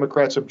crime.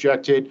 Democrats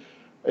objected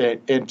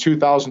in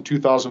 2000,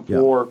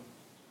 2004.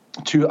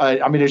 Yeah.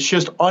 I mean, it's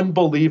just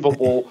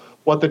unbelievable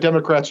what the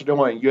Democrats are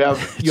doing. You have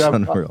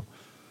unreal.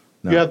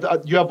 No.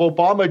 You have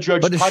Obama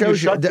Judge but it Tanya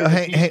shows you,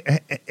 Schutte.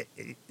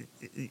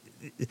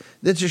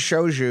 This just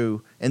shows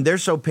you, and they're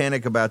so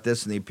panicked about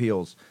this in the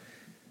appeals.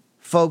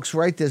 Folks,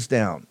 write this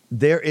down.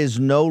 There is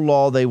no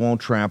law they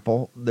won't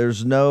trample.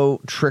 There's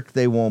no trick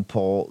they won't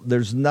pull.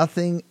 There's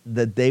nothing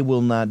that they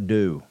will not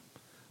do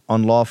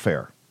on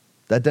lawfare.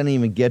 That doesn't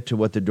even get to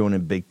what they're doing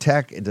in big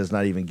tech. It does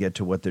not even get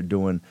to what they're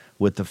doing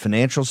with the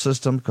financial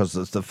system, because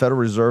the Federal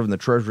Reserve and the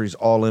Treasury is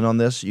all in on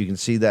this. You can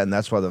see that, and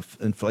that's why the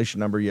inflation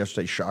number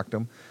yesterday shocked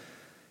them.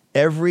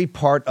 Every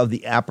part of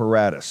the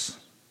apparatus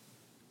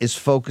is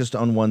focused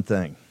on one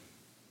thing,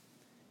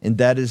 and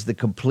that is the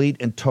complete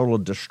and total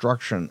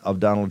destruction of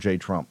Donald J.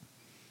 Trump.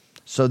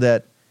 So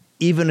that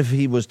even if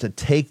he was to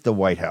take the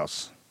White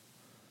House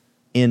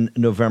in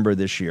November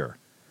this year,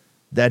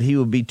 that he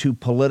would be too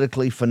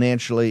politically,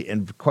 financially,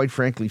 and quite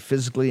frankly,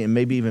 physically, and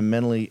maybe even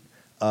mentally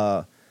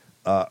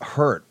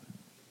hurt,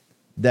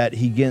 that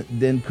he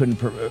then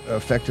couldn't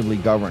effectively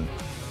govern.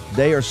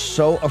 They are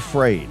so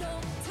afraid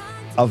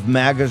of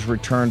MAGA's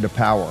return to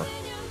power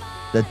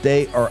that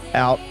they are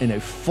out in a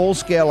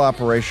full-scale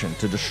operation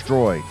to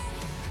destroy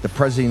the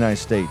President of the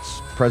United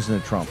States,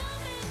 President Trump.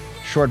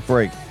 Short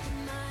break.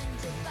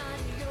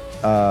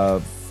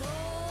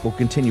 We'll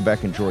continue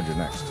back in Georgia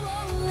next.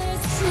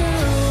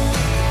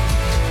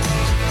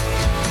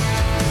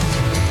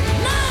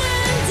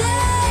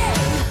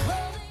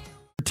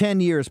 For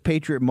 10 years,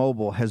 Patriot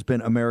Mobile has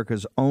been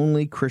America's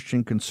only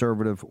Christian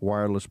conservative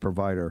wireless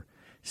provider,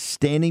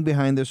 standing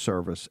behind their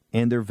service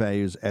and their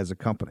values as a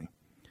company.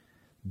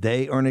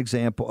 They are an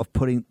example of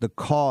putting the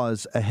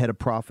cause ahead of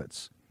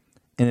profits,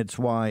 and it's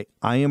why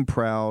I am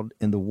proud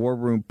and the War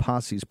Room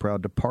Posse is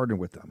proud to partner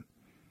with them.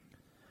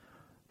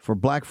 For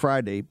Black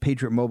Friday,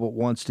 Patriot Mobile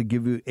wants to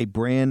give you a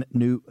brand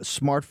new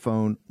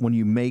smartphone when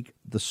you make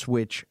the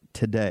switch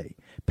today.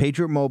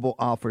 Patriot Mobile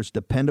offers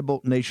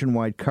dependable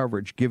nationwide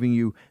coverage, giving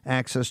you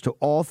access to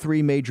all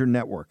three major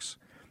networks,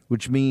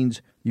 which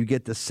means you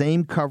get the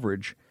same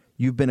coverage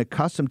you've been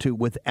accustomed to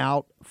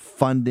without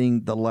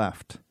funding the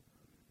left.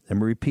 Let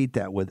me repeat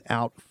that,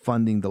 without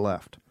funding the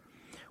left.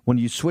 When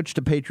you switch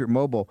to Patriot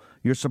Mobile,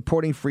 you're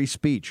supporting free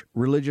speech,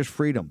 religious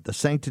freedom, the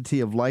sanctity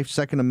of life,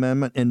 Second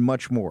Amendment, and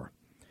much more.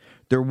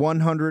 Their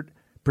 100%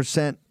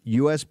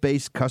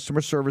 U.S.-based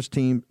customer service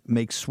team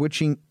makes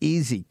switching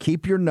easy.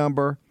 Keep your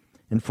number,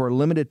 and for a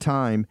limited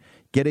time,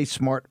 get a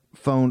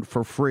smartphone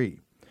for free.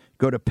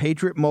 Go to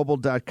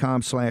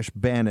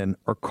patriotmobile.com/Bannon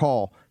or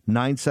call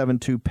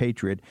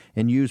 972-PATRIOT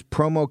and use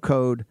promo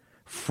code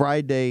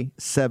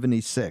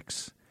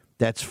Friday76.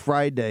 That's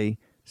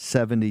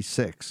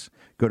Friday76.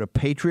 Go to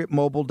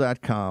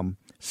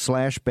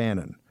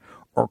patriotmobile.com/Bannon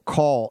or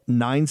call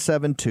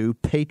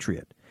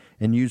 972-PATRIOT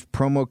and use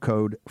promo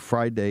code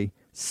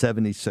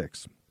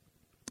Friday76.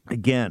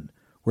 Again,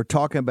 we're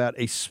talking about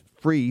a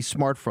free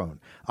smartphone.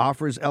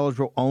 Offer is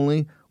eligible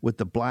only with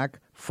the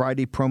Black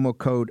Friday promo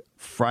code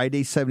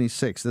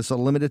Friday76. This is a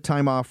limited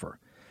time offer.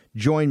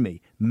 Join me.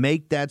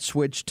 Make that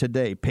switch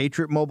today.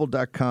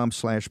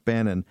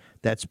 PatriotMobile.com/Bannon.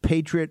 That's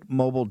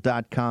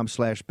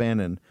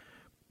PatriotMobile.com/Bannon.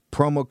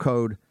 Promo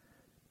code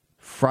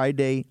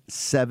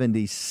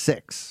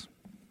Friday76.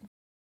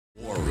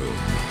 War Room.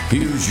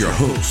 Here's your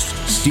host,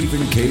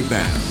 Stephen K.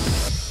 Bannon.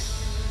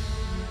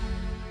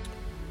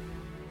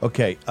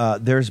 Okay,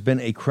 there's been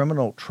a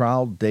criminal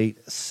trial date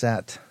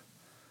set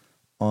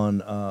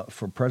on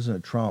for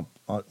President Trump,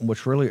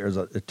 which really is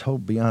a total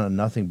beyond a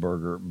nothing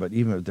burger. But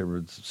even if there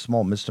were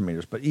small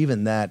misdemeanors, but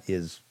even that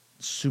is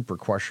super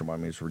questionable. I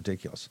mean, it's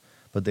ridiculous.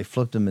 But they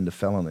flipped him into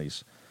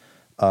felonies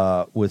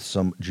with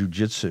some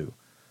jujitsu.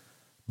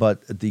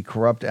 But the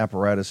corrupt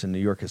apparatus in New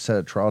York has set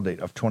a trial date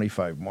of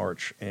 25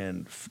 March.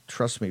 And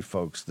trust me,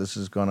 folks, this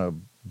is going to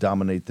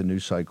dominate the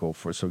news cycle.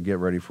 So get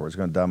ready for it. It's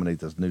going to dominate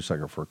this news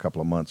cycle for a couple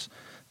of months.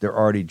 They're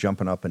already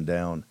jumping up and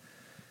down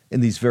in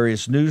these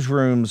various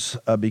newsrooms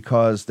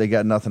because they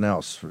got nothing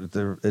else.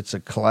 It's a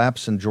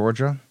collapse in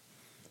Georgia.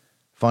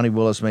 Fani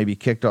Willis may be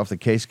kicked off the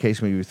case.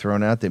 Case may be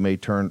thrown out. They may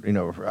turn,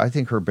 I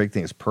think her big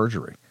thing is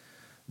perjury.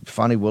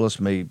 Fani Willis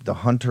may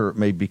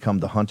become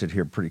the hunted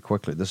here pretty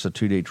quickly. This is a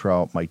 2-day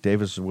trial. Mike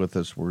Davis is with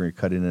us. We're going to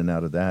cut in and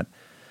out of that.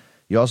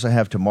 You also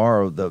have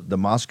tomorrow, the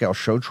Moscow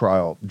show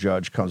trial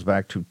judge comes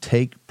back to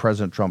take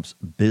President Trump's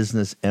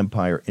business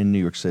empire in New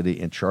York City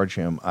and charge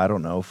him, I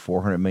don't know,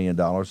 $400 million.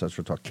 That's what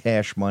we're talking,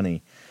 cash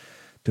money,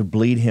 to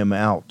bleed him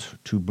out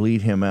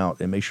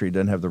and make sure he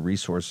doesn't have the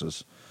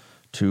resources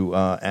to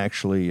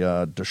actually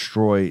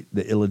destroy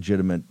the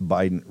illegitimate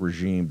Biden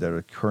regime that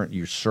are current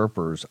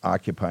usurpers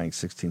occupying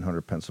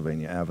 1600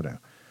 Pennsylvania Avenue.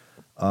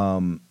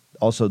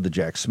 Also, the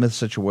Jack Smith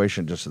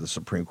situation, just at the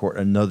Supreme Court,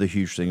 another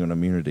huge thing on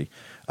immunity.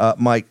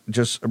 Mike,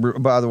 just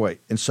by the way,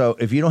 and so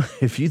if you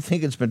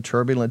think it's been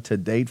turbulent to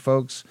date,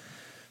 folks,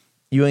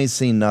 you ain't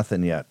seen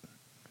nothing yet,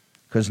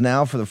 because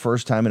now for the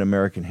first time in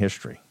American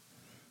history,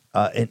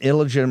 an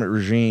illegitimate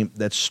regime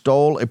that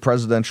stole a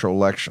presidential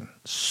election,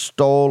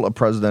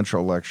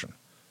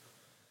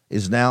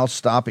 is now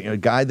stopping. A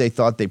guy they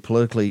thought they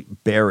politically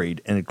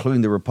buried, and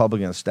including the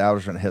Republican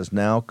establishment, has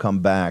now come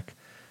back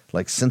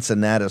like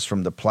Cincinnatus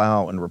from the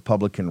plow in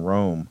Republican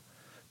Rome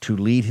to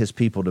lead his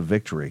people to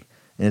victory.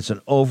 And it's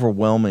an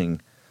overwhelming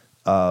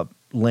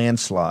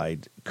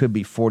landslide. Could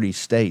be 40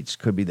 states,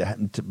 could be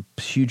the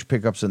huge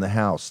pickups in the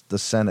House, the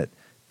Senate,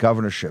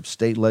 governorships,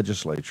 state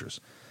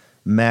legislatures.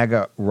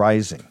 MAGA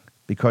rising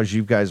because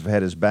you guys have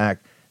had his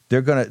back.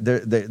 They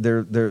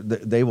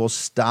will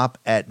stop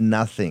at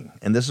nothing.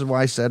 And this is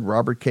why I said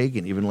Robert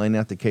Kagan even laying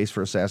out the case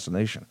for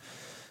assassination.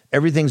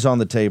 Everything's on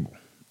the table.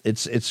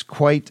 It's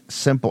quite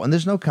simple, and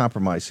there's no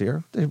compromise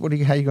here. How are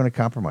you going to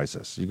compromise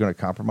this? You're going to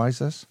compromise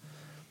this?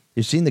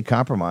 You've seen the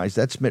compromise.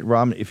 That's Mitt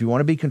Romney. If you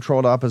want to be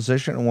controlled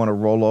opposition and want to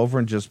roll over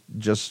and just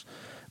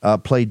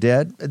play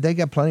dead, they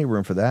got plenty of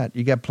room for that.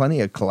 You got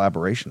plenty of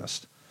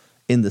collaborationists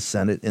in the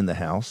Senate, in the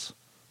House.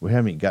 We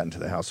haven't even gotten to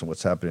the House and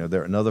what's happening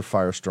there. Another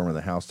firestorm in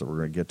the House that we're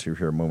going to get to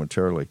here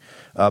momentarily.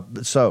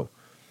 So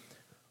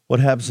what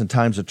happens in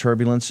times of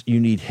turbulence? You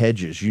need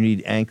hedges. You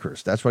need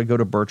anchors. That's why I go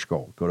to Birch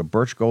Gold. Go to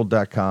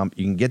birchgold.com.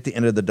 You can get the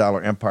end of the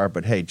dollar empire,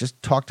 but hey,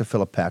 just talk to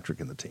Philip Patrick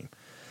and the team.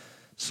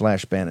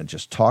 /Bannon.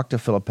 Just talk to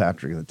Philip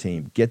Patrick and the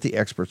team. Get the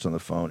experts on the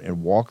phone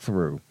and walk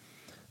through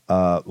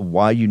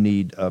why you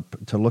need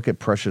to look at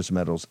precious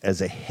metals as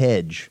a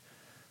hedge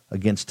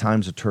against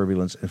times of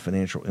turbulence and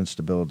financial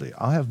instability.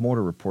 I'll have more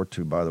to report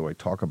to, by the way,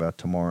 talk about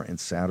tomorrow and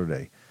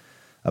Saturday,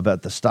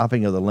 about the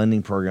stopping of the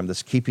lending program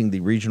that's keeping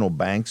the regional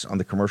banks on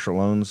the commercial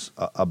loans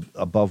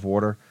above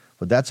water.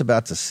 But that's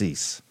about to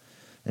cease.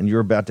 And you're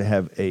about to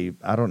have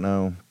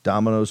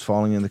dominoes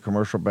falling in the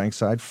commercial bank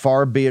side.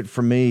 Far be it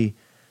from me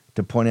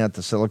to point out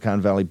the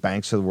Silicon Valley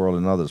banks of the world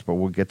and others, but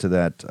we'll get to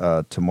that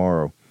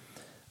tomorrow.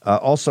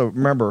 Also,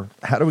 remember,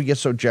 how do we get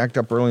so jacked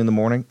up early in the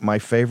morning? My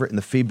favorite, and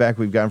the feedback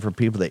we've gotten from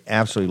people, they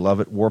absolutely love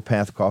it,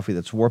 Warpath Coffee.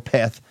 That's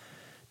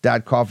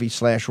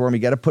warpath.coffee/worm. You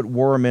got to put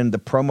worm in the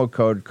promo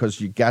code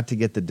because you got to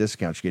get the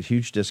discounts. You get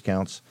huge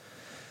discounts.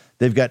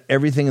 They've got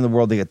everything in the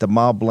world. They got the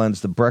mild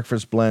blends, the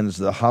breakfast blends,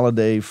 the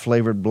holiday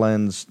flavored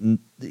blends.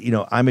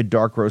 I'm a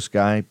dark roast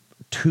guy.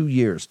 2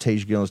 years,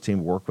 Tage Gillen's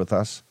team worked with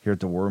us here at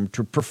the Worm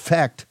to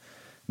perfect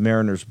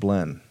Mariner's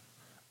Blend.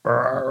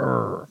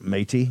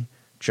 Matey,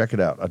 check it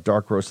out. A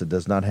dark roast that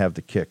does not have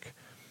the kick.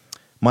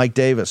 Mike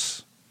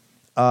Davis,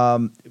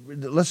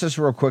 let's just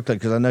real quickly,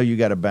 because I know you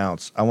got to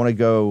bounce. I want to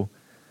go,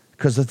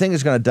 because the thing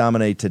that's going to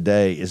dominate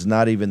today is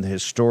not even the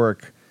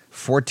historic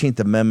 14th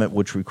Amendment,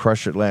 which we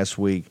crushed it last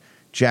week.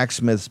 Jack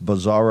Smith's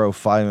bizarro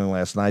filing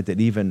last night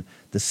that even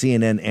the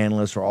CNN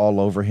analysts are all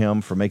over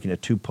him for making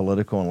it too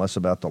political and less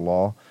about the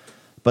law.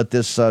 But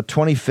this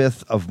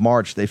 25th of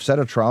March, they've set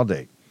a trial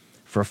date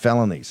for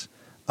felonies.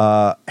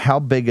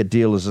 How big a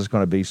deal is this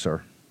going to be,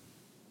 sir?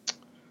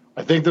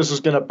 I think this is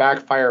going to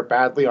backfire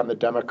badly on the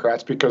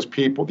Democrats because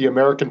the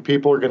American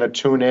people are going to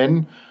tune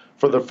in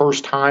for the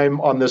first time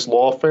on this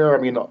lawfare.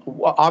 I mean,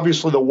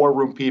 obviously the war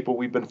room people,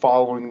 we've been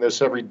following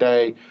this every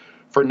day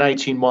for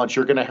 19 months.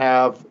 You're going to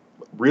have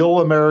real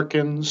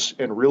Americans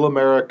in real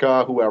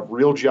America who have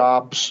real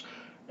jobs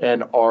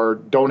and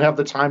don't have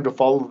the time to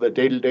follow the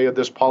day-to-day of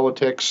this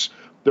politics.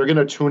 They're going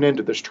to tune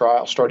into this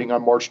trial starting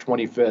on March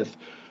 25th.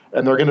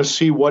 And they're going to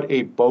see what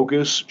a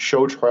bogus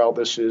show trial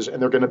this is,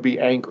 and they're going to be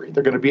angry.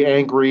 They're going to be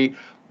angry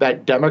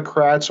that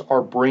Democrats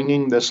are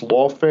bringing this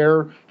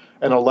lawfare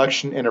and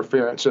election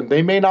interference. And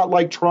they may not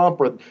like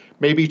Trump, or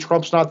maybe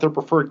Trump's not their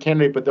preferred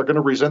candidate, but they're going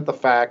to resent the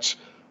fact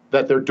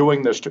that they're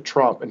doing this to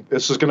Trump. And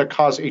this is going to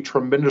cause a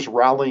tremendous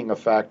rallying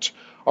effect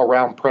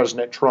around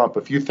President Trump.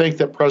 If you think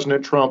that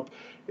President Trump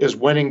is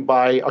winning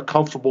by a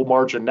comfortable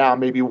margin now,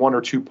 maybe 1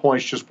 or 2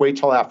 points, just wait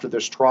till after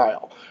this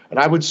trial. And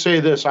I would say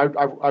this, I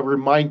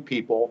remind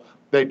people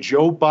that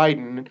Joe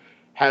Biden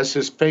has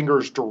his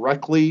fingers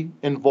directly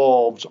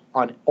involved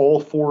on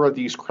all 4 of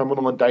these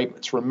criminal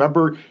indictments.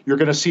 Remember, you're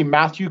going to see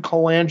Matthew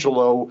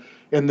Colangelo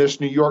in this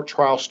New York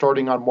trial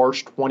starting on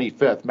March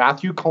 25th.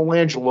 Matthew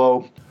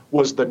Colangelo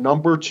was the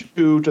number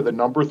 2 to the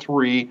number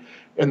 3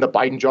 in the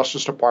Biden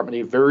Justice Department,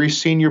 a very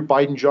senior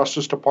Biden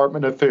Justice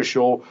Department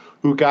official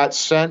who got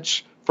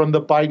sent from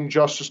the Biden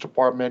Justice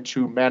Department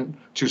to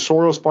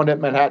Soros-funded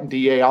Manhattan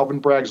DA Alvin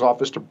Bragg's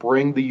office to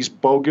bring these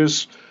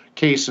bogus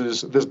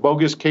cases, this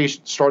bogus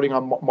case starting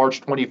on March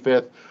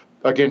 25th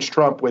against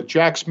Trump. With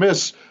Jack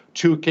Smith's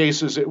 2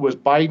 cases, it was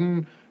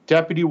Biden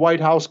Deputy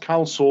White House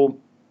Counsel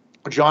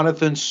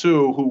Jonathan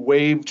Sue who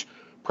waived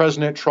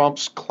President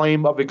Trump's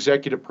claim of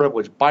executive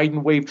privilege.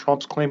 Biden waived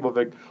Trump's claim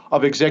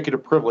of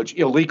executive privilege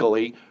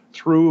illegally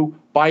through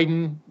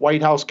Biden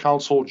White House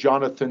counsel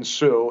Jonathan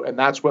Sue, and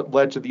that's what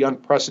led to the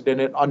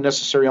unprecedented,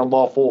 unnecessary,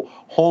 unlawful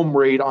home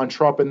raid on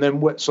Trump. And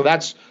then, so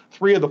that's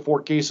 3 of the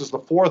 4 cases. The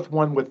 4th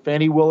one with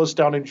Fani Willis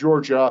down in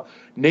Georgia,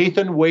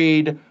 Nathan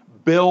Wade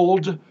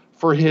billed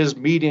for his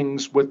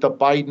meetings with the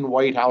Biden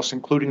White House,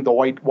 including the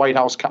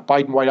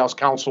Biden White House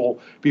counsel,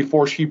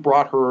 before she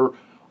brought her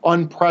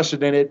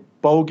unprecedented,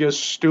 bogus,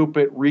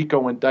 stupid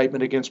RICO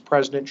indictment against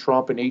President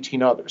Trump and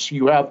 18 others. So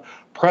you have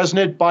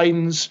President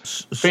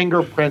Biden's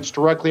fingerprints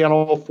directly on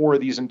all 4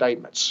 of these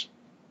indictments.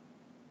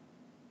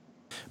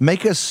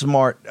 Make us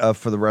smart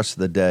for the rest of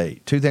the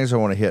day. 2 things I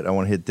want to hit. I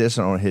want to hit this,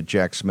 and I want to hit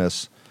Jack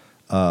Smith's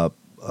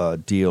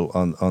deal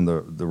on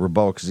the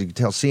rebuttal, because you can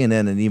tell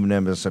CNN and even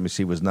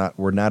MSNBC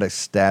were not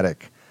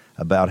ecstatic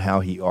about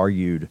how he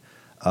argued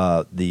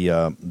the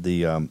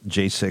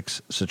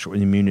J6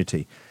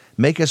 immunity.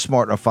 Make us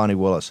smart on Fani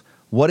Willis.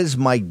 What is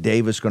Mike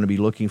Davis going to be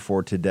looking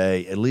for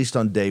today, at least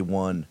on day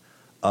 1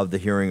 of the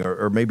hearing,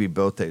 or maybe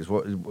both days?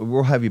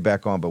 We'll have you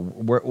back on, but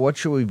what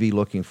should we be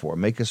looking for?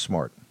 Make us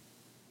smart.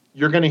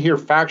 You're going to hear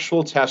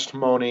factual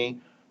testimony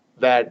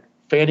that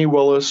Fani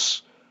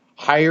Willis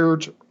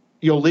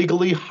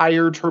illegally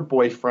hired her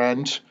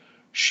boyfriend.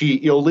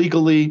 She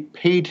illegally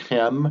paid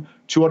him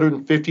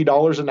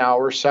 $250 an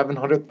hour,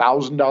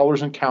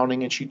 $700,000 and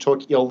counting, and she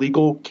took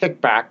illegal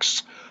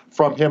kickbacks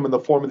from him in the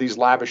form of these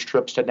lavish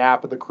trips to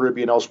Napa, the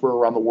Caribbean, elsewhere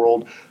around the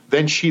world.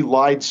 Then she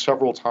lied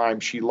several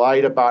times. She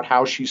lied about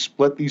how she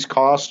split these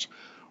costs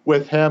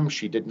with him.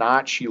 She did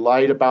not. She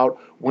lied about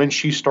when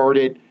she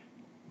started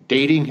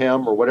dating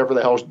him or whatever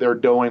the hell they're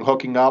doing,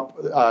 hooking up.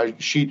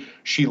 She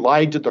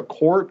lied to the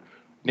court.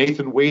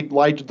 Nathan Wade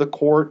lied to the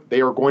court.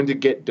 They are going to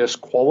get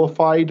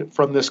disqualified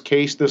from this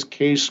case. This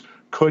case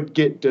could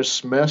get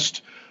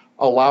dismissed,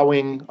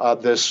 allowing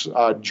this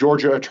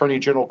Georgia Attorney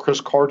General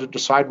Chris Carr to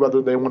decide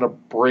whether they want to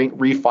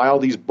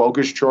refile these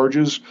bogus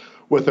charges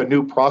with a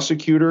new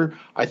prosecutor.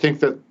 I think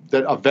that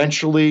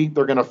eventually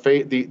they're going to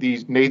face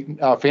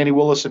Fani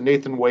Willis and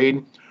Nathan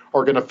Wade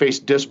are going to face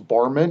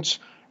disbarment,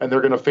 and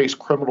they're going to face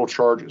criminal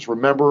charges.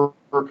 Remember,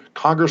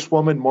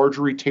 Congresswoman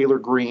Marjorie Taylor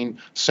Greene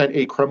sent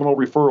a criminal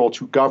referral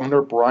to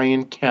Governor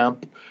Brian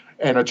Kemp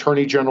and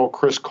Attorney General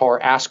Chris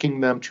Carr,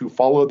 asking them to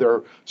follow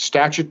their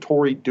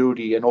statutory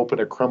duty and open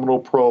a criminal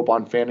probe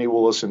on Fani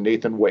Willis and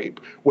Nathan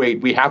Wade.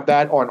 We have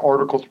that on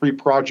Article 3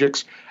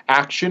 Project's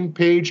action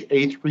page,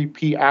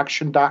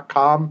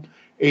 a3paction.com.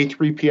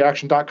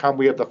 a3paction.com.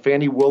 We have the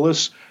Fani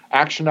Willis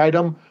action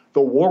item.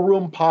 The War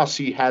Room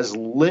Posse has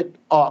lit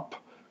up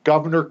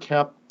Governor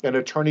Kemp and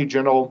Attorney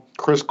General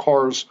Chris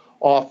Carr's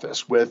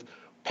office with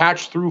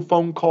patch-through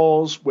phone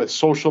calls, with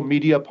social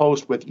media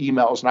posts, with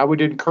emails. And I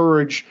would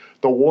encourage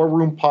the War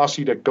Room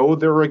Posse to go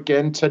there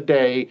again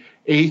today,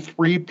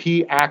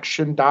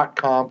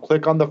 a3paction.com.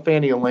 Click on the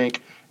Fani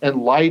link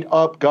and light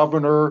up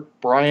Governor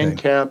Brian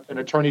Kemp and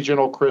Attorney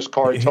General Chris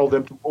Carr and tell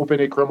them to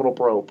open a criminal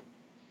probe.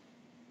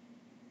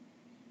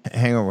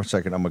 Hang on one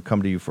second. I'm going to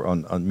come to you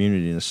on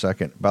immunity in a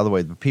second. By the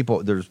way,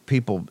 there's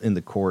people in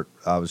the court.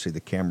 Obviously, the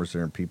cameras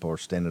there and people are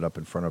standing up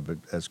in front of it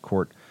as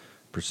court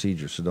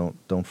procedure, so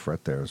don't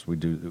fret there. As we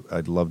do,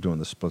 I love doing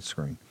the split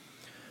screen.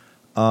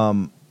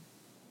 When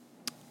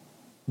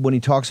he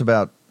talks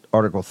about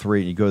Article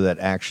 3, you go to that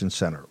action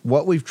center.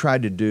 What we've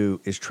tried to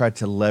do is try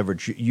to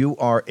leverage. You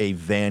are a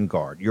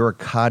vanguard. You're a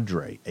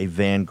cadre, a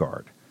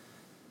vanguard.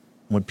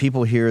 When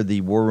people hear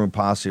the War Room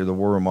Posse or the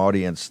War Room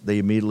audience, they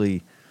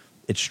immediately,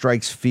 it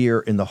strikes fear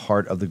in the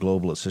heart of the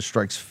globalists. It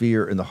strikes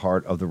fear in the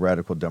heart of the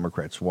radical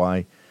Democrats.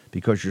 Why?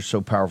 Because you're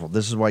so powerful.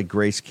 This is why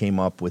Grace came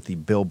up with the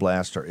Bill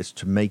Blaster. It's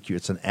to make you,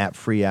 it's an app,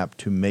 free app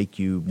to make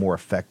you more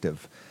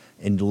effective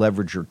and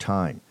leverage your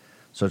time.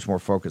 So it's more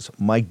focused.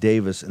 Mike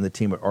Davis and the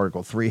team at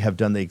Article 3 have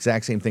done the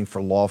exact same thing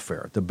for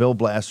lawfare. The Bill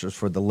Blasters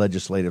for the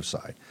legislative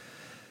side.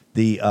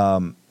 The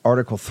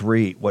Article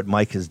 3, what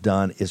Mike has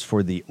done is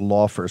for the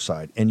lawfare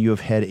side. And you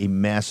have had a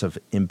massive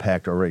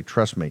impact already.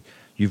 Trust me.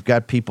 You've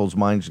got people's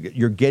minds.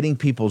 You're getting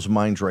people's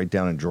minds right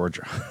down in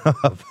Georgia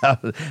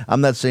about it.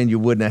 I'm not saying you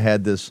wouldn't have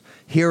had this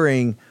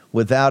hearing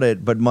without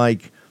it, but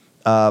Mike,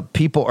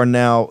 people are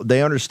now,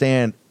 they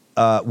understand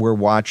we're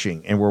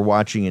watching, and we're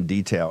watching in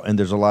detail. And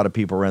there's a lot of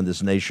people around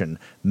this nation,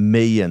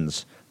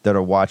 millions, that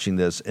are watching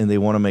this, and they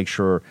want to make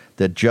sure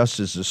that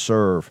justice is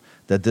served,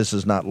 that this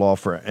is not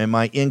lawfare. Am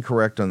I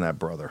incorrect on that,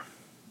 brother?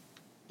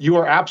 You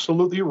are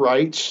absolutely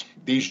right.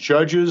 These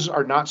judges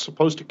are not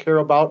supposed to care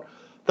about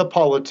the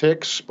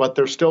politics, but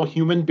they're still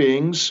human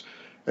beings.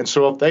 And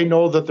so if they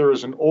know that there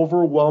is an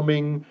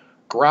overwhelming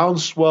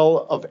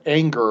groundswell of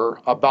anger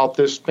about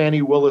this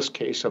Fani Willis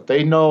case, if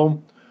they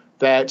know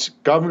that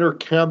Governor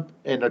Kemp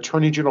and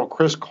Attorney General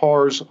Chris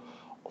Carr's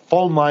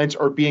phone lines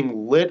are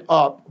being lit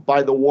up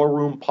by the War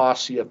Room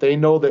Posse, if they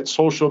know that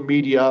social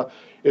media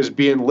is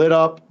being lit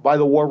up by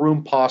the War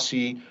Room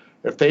Posse,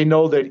 if they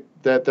know that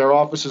their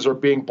offices are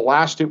being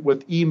blasted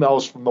with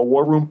emails from the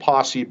War Room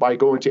Posse by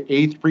going to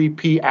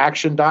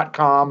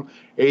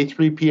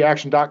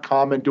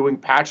a3paction.com, and doing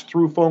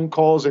patch-through phone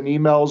calls and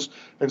emails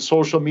and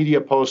social media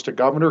posts to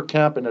Governor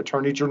Kemp and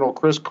Attorney General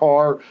Chris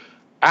Carr,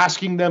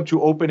 asking them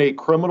to open a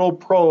criminal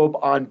probe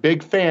on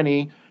Big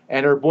Fani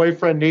and her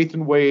boyfriend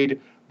Nathan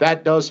Wade,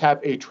 that does have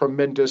a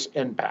tremendous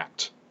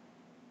impact.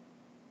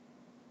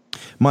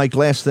 Mike,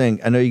 last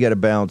thing. I know you got to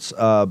bounce.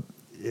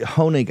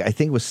 Honig, I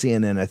think it was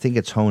CNN, I think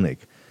it's Honig,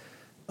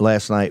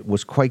 last night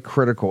was quite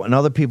critical, and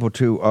other people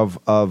too, of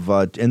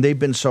and they've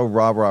been so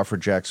rah-rah for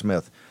Jack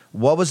Smith.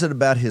 What was it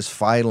about his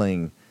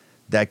filing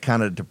that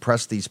kind of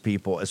depressed these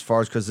people as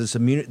far as, because this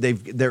immunity,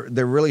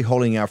 they're really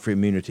holding out for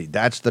immunity.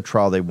 That's the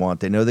trial they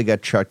want. They know they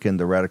got Chutkin,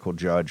 the radical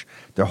judge.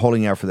 They're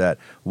holding out for that.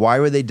 Why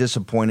were they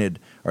disappointed,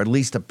 or at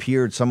least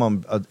appeared,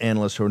 some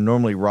analysts who are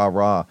normally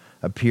rah-rah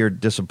appeared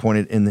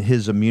disappointed in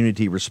his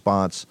immunity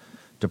response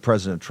to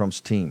President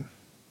Trump's team?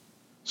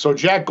 So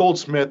Jack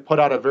Goldsmith put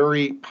out a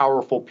very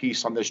powerful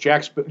piece on this.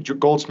 Jack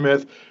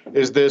Goldsmith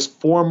is this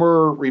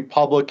former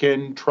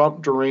Republican,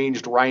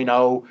 Trump-deranged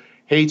rhino,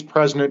 hates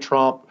President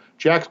Trump.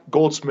 Jack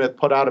Goldsmith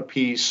put out a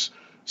piece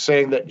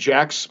saying that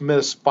Jack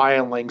Smith's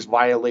filings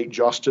violate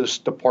Justice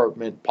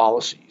Department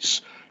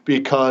policies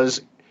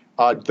because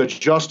the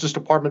Justice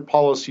Department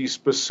policies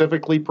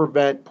specifically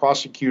prevent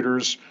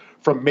prosecutors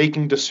from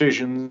making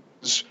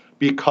decisions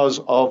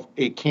because of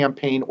a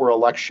campaign or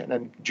election.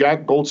 And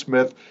Jack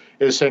Goldsmith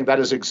is saying that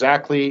is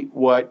exactly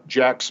what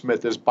Jack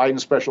Smith is.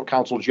 Biden's special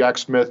counsel Jack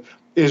Smith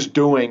is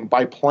doing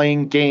by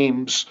playing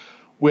games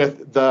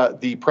with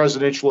the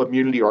presidential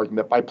immunity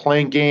argument, by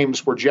playing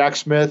games where Jack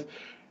Smith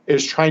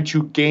is trying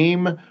to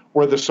game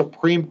where the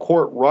Supreme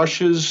Court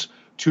rushes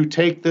to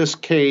take this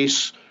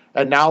case.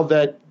 And now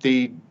that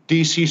the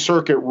D.C.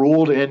 Circuit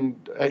ruled in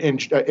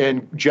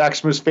Jack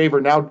Smith's favor,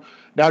 now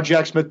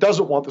Jack Smith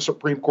doesn't want the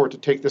Supreme Court to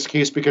take this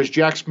case because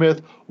Jack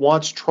Smith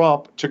wants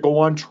Trump to go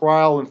on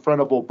trial in front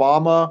of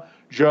Obama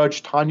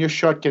Judge Tanya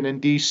Chutkin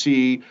in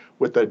D.C.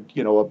 with a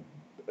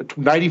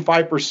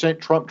 95%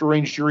 Trump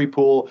deranged jury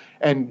pool,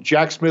 and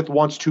Jack Smith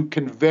wants to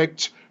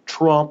convict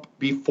Trump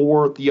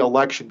before the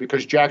election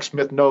because Jack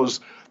Smith knows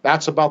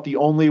that's about the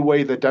only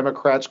way the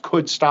Democrats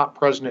could stop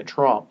President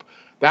Trump.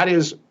 That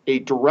is a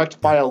direct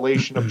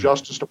violation of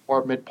Justice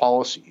Department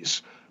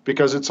policies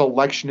because it's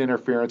election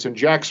interference, and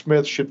Jack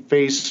Smith should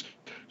face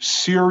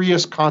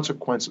serious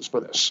consequences for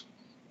this.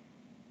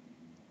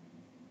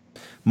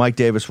 Mike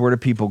Davis, where do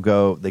people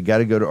go? They got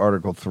to go to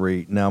Article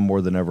 3 now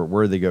more than ever.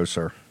 Where do they go,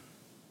 sir?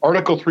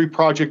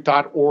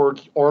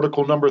 Article3project.org,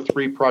 article number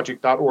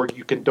 3project.org.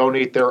 You can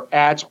donate there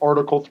at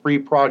Article 3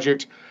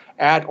 Project,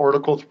 at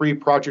Article 3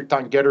 Project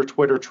on Getter,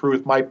 Twitter,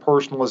 Truth. My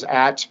personal is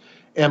at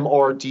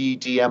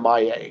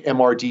MRDDMIA,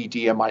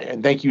 MRDDMIA.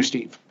 And thank you,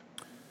 Steve.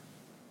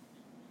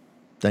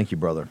 Thank you,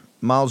 brother.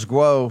 Miles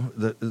Guo,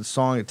 the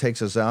song that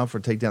takes us out for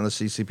Take Down the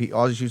CCP,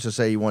 always used to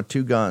say you want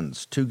two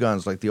guns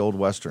like the old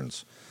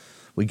Westerns.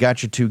 We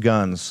got you two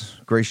guns.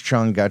 Grace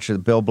Chung got you the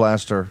Bill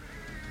Blaster.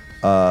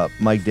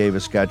 Mike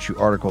Davis got you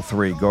Article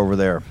 3. Go over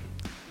there.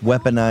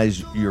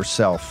 Weaponize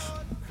yourself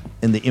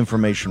in the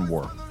information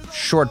war.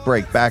 Short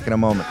break. Back in a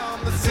moment.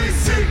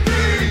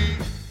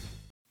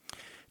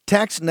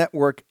 Tax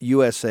Network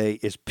USA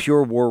is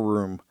pure war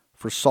room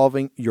for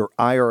solving your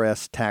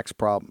IRS tax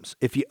problems.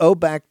 If you owe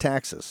back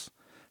taxes,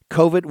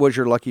 COVID was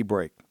your lucky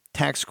break.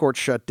 Tax court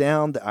shut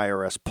down, the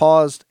IRS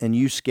paused, and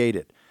you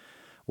skated.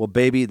 Well,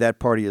 baby, that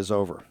party is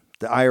over.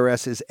 The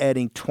IRS is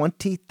adding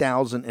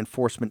 20,000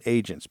 enforcement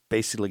agents,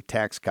 basically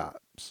tax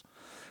cops.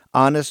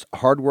 Honest,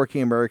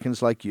 hardworking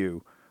Americans like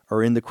you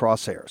are in the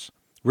crosshairs.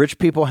 Rich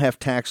people have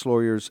tax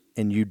lawyers,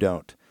 and you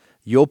don't.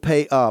 You'll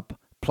pay up,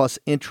 plus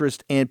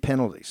interest and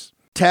penalties.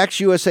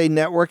 Tax USA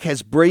Network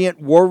has brilliant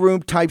war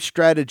room-type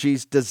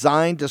strategies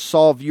designed to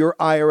solve your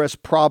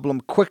IRS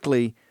problem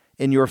quickly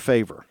in your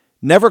favor.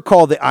 Never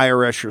call the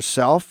IRS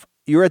yourself.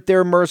 You're at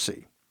their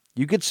mercy.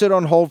 You could sit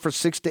on hold for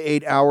 6 to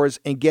 8 hours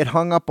and get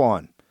hung up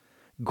on.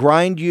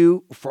 Grind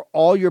you for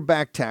all your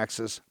back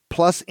taxes,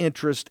 plus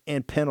interest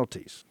and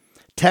penalties.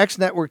 Tax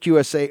Network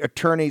USA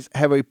attorneys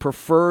have a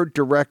preferred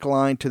direct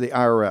line to the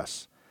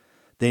IRS.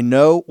 They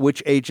know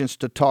which agents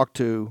to talk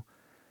to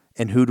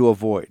and who to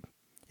avoid.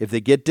 If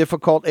they get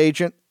difficult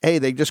agent, hey,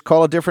 they just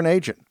call a different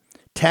agent.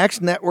 Tax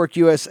Network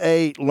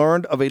USA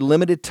learned of a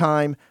limited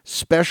time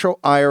special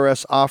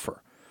IRS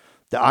offer.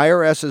 The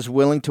IRS is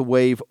willing to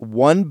waive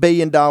 $1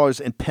 billion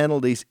in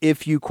penalties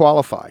if you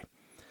qualify.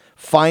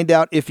 Find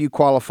out if you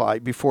qualify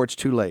before it's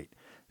too late.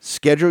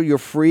 Schedule your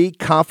free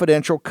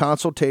confidential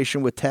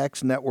consultation with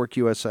Tax Network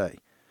USA.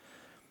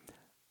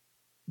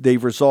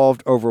 They've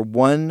resolved over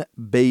 $1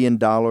 billion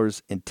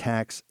in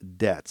tax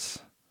debts.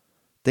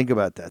 Think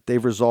about that.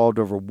 They've resolved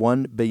over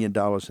 $1 billion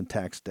in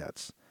tax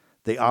debts.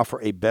 They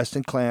offer a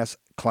best-in-class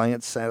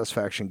client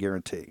satisfaction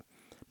guarantee.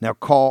 Now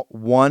call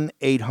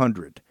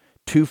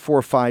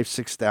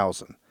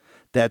 1-800-245-6000.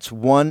 That's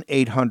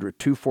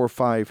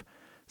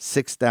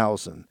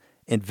 1-800-245-6000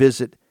 and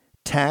visit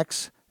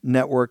Tax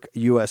Network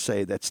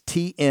USA. That's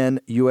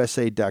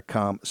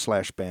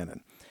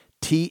tnusa.com/Bannon.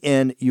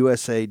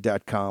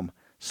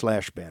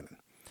 tnusa.com/Bannon.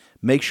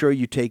 Make sure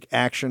you take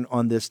action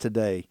on this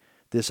today.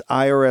 This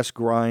IRS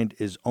grind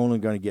is only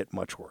going to get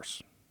much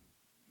worse.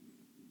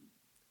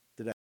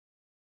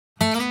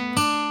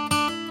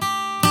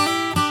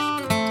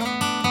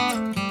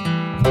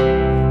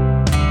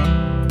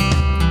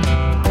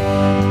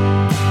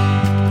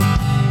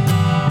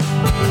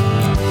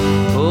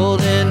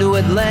 Pulled into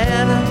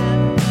Atlanta,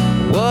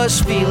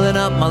 was feeling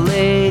up my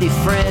lady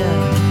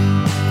friend.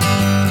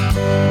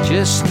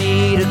 Just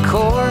need a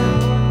court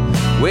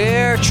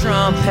where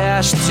Trump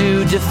has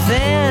to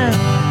defend.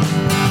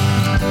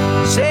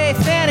 Say,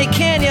 Fanny,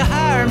 can you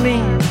hire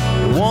me?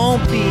 It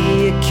won't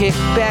be a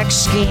kickback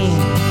scheme.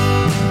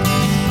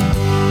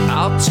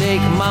 I'll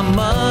take my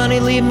money,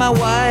 leave my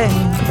wife,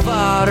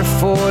 fodder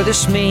for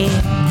this meme.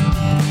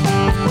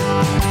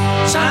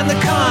 Sign the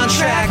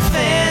contract,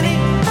 Fanny.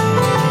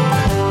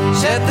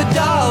 Set the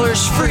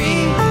dollars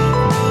free.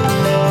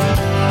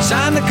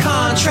 Sign the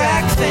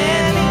contract,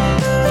 Fanny.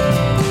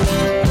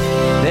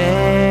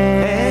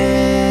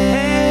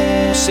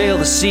 Then sail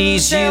the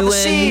seas,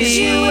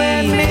 you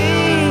and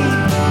me.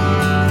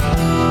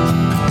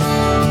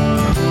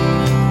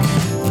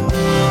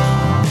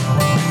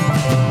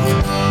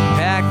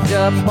 Packed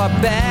up our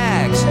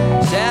bags,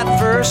 sat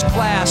first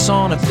class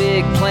on a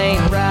big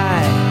plane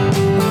ride.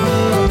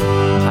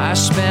 I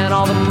spent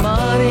all the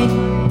money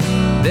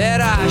that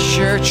I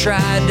sure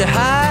tried to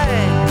hide.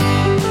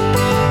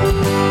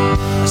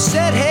 I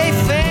said, hey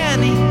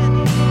Fanny,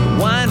 the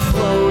wine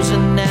flows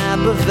in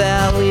Napa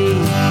Valley.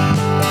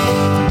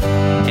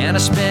 And I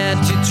spent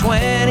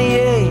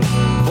 $228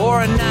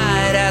 for a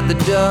night at the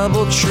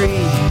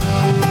DoubleTree.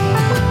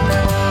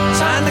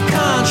 Sign the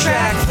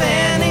contract,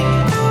 Fanny.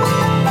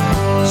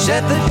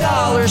 Set the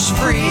dollars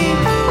free.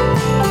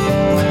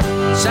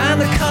 Sign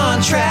the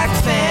contract,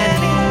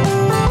 Fanny.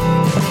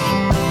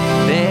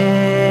 Then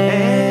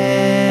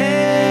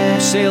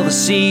sail the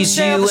seas,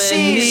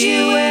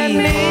 you and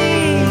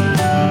me.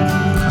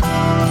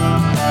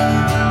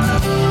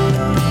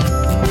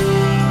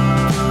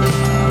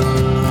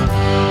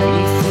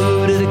 We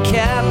flew to the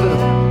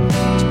Capitol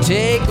to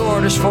take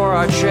orders for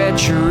our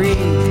treachery.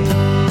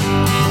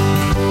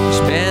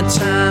 Spent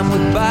time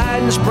with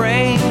Biden's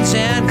brains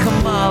and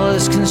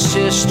Kamala's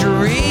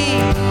consistory.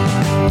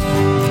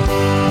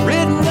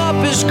 Written up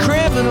as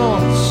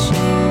criminals,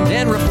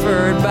 then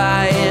referred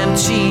by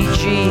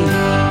MTG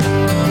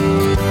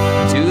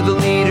to the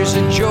leaders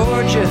of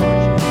Georgia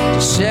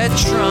to set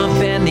Trump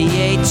and the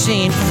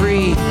 18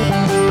 free.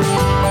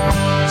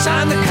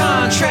 Sign the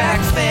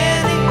contract,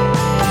 Fanny.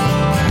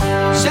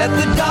 Set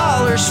the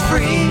dollars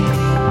free.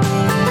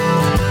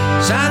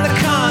 Sign the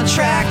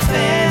contract,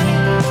 Fanny.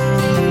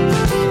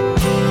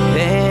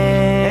 Then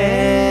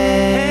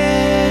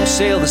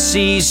sail the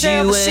seas,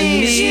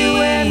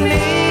 you and me.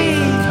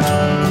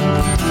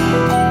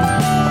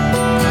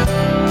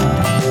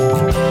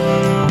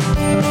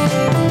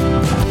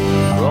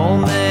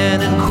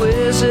 Roman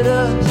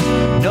inquisitor,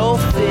 no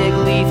fig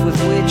leaf with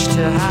which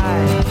to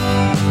hide.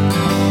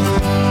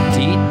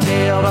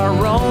 Detailed our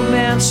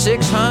romance,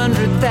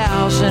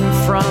 600,000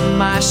 from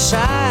my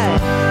side.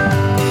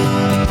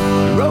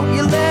 You wrote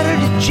your letter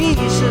to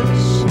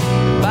Jesus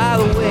by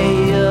the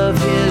way of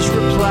his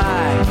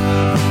reply.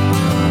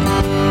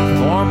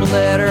 Form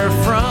letter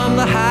from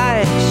the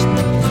heist,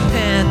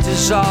 pent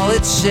is all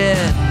it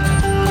said.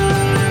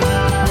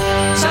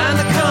 Sign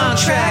the contract.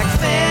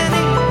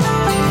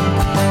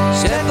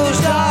 set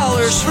those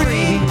dollars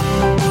free.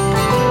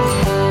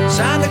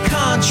 Sign the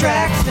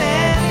contract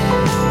then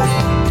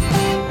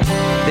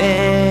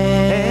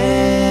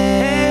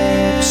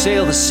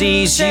sail the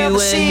seas,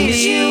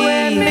 you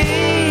and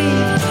me.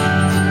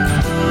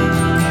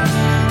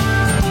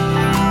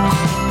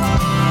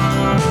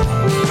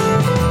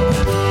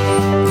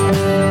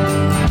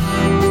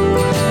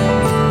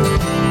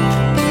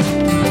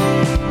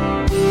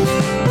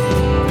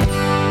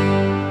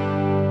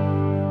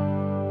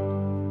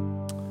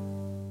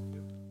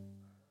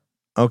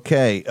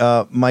 Okay,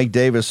 Mike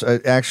Davis.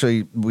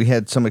 Actually, we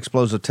had some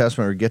explosive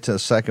testimony. We'll get to a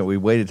second. We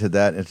waited to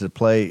that and to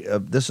play.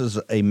 This is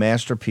a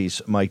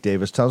masterpiece, Mike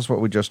Davis. Tell us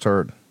what we just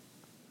heard.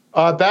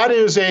 That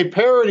is a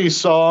parody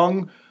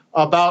song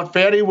about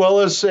Fani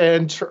Willis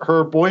and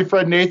her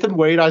boyfriend, Nathan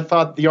Wade. I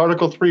thought the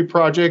Article 3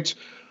 project,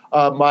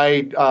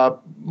 my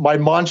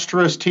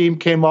monstrous team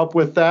came up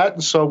with that.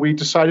 And so we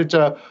decided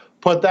to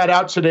put that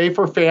out today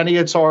for Fani.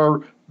 It's our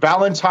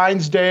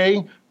Valentine's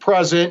Day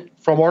present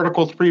from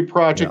Article 3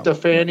 project to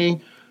Fani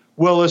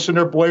Willis and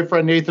her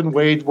boyfriend, Nathan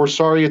Wade. We're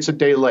sorry it's a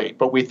day late,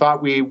 but we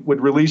thought we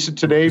would release it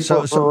today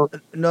for her.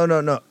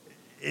 No.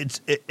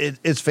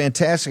 It's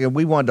fantastic, and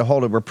we wanted to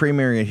hold it. We're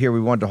premiering it here. We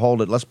wanted to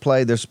hold it. Let's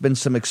play. There's been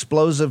some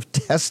explosive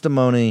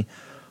testimony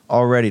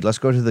already. Let's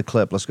go to the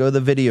clip. Let's go to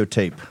the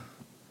videotape.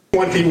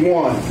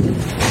 21.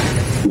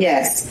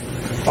 Yes.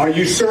 Are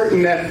you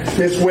certain that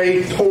Miss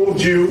Willis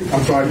told you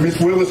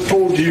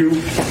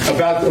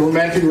about the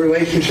romantic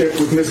relationship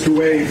with Mr.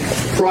 Wade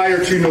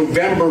prior to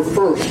November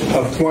 1st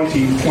of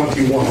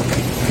 2021?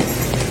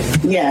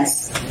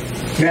 Yes.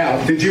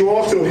 Now, did you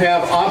also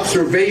have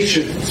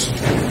observations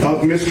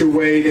of Mr.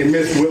 Wade and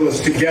Miss Willis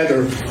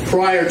together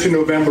prior to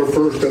November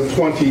 1st of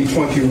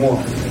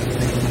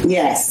 2021?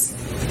 Yes.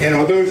 And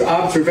are those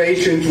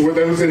observations, were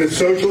those in a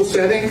social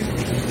setting?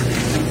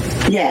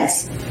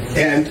 Yes.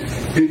 And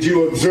did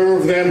you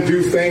observe them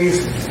do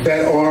things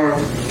that are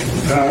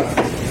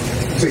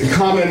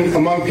common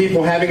among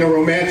people having a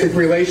romantic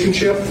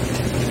relationship?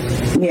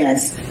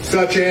 Yes.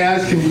 Such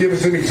as, can you give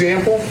us an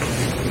example?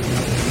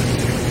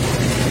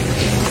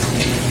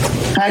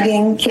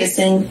 Hugging,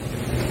 kissing,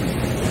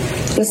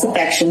 just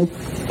affection.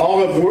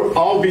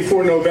 All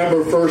before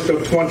November 1st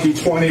of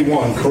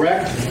 2021,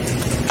 correct?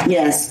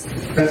 Yes.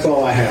 That's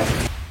all I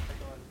have.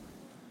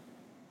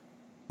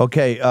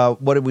 Okay,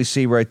 what did we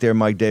see right there,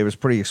 Mike Davis?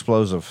 Pretty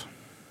explosive.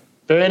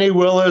 Fani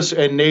Willis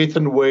and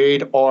Nathan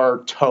Wade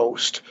are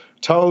toast,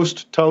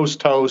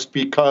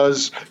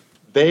 because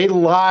they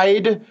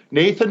lied.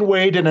 Nathan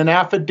Wade, in an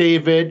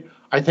affidavit,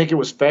 I think it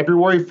was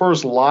February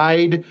 1st,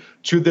 lied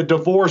to the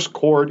divorce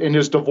court in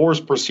his divorce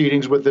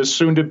proceedings with his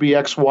soon-to-be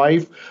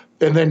ex-wife.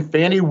 And then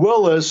Fani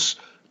Willis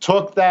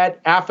took that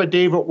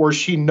affidavit where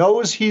she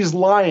knows he's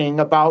lying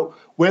about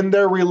when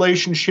their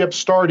relationship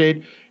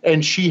started,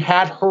 and she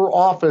had her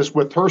office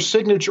with her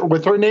signature,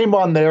 with her name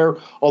on there,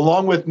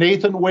 along with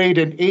Nathan Wade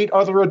and 8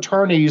 other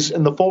attorneys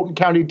in the Fulton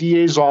County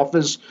DA's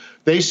office.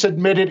 They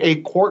submitted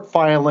a court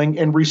filing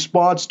in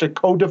response to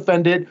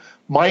co-defendant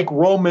Mike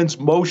Roman's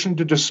motion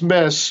to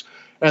dismiss,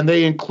 and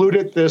they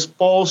included this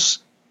perjured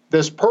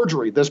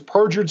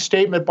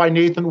statement by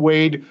Nathan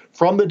Wade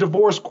from the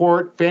divorce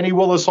court. Fani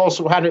Willis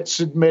also had it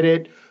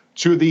submitted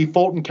to the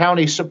Fulton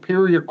County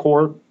Superior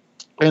Court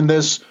in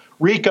this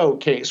RICO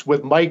case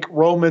with Mike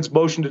Roman's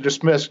motion to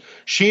dismiss.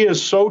 She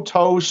is so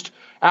toast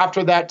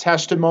after that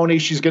testimony.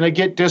 She's going to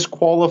get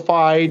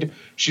disqualified.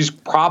 She's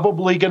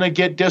probably going to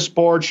get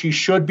disbarred. She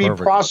should be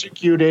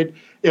prosecuted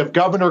if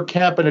Governor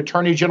Kemp and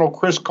Attorney General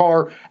Chris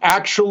Carr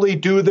actually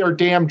do their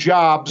damn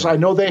jobs. I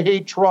know they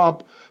hate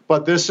Trump,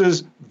 but this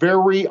is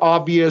very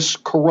obvious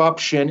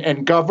corruption,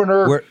 and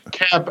Governor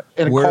Kemp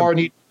and Carr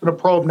need to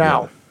probe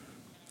now.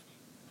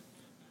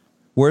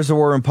 Where's the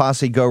War Room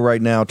Posse go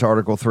right now to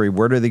Article 3?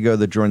 Where do they go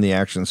to join the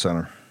Action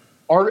Center?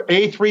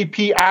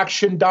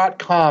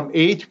 A3paction.com,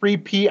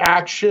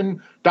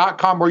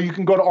 A3paction.com, or you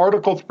can go to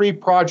Article 3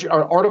 Project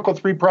or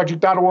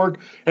Article3Project.org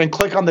and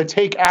click on the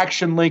Take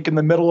Action link in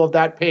the middle of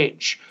that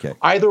page. Okay.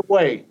 Either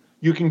way,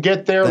 you can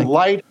get there.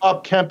 Light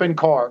up Kemp and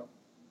Carr.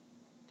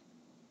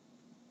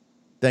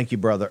 Thank you,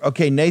 brother.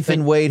 Okay,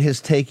 Nathan Wade has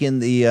taken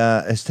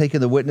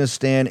the witness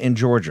stand in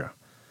Georgia.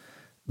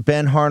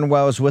 Ben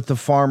Harnwell is with the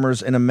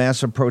farmers in a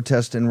massive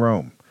protest in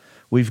Rome.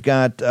 We've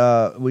got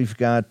live.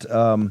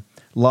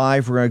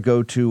 We're going to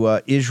go to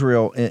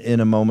Israel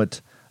in a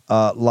moment.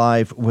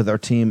 Live with our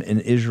team in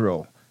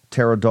Israel.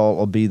 Tara Dahl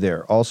will be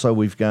there. Also,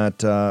 we got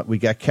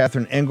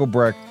Catherine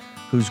Engelbrecht,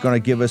 who's going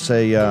to give us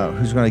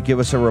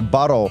a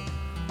rebuttal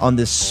on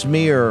this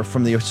smear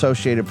from the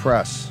Associated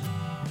Press.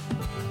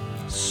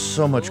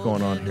 So much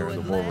going on here in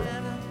the war room.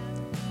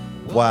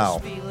 Wow,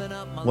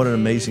 what an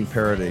amazing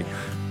parody.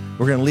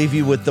 We're going to leave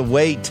you with The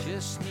Wait,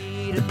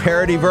 the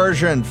parody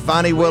version.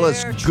 Fani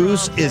Willis,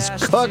 Goose is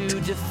cooked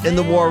in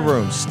the war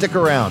room. Stick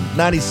around.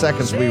 90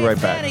 seconds. We'll be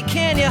right back.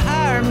 Can you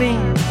hire me?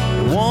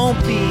 It won't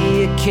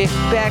be a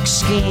kickback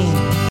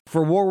scheme.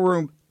 For war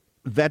room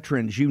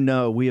veterans, you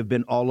know we have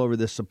been all over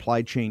this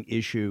supply chain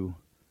issue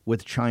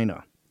with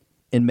China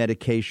in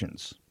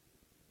medications.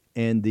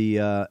 and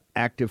the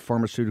active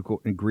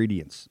pharmaceutical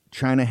ingredients.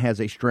 China has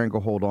a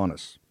stranglehold on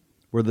us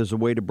where there's a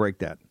way to break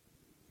that.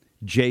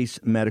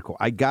 Jace Medical.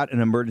 I got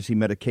an emergency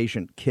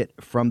medication kit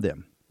from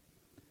them.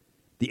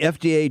 The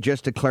FDA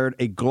just declared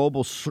a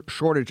global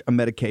shortage of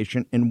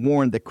medication and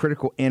warned that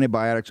critical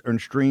antibiotics are in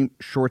extreme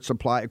short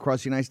supply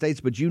across the United States.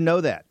 But you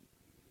know that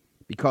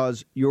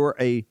because you're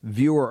a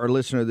viewer or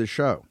listener of the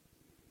show.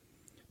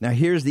 Now,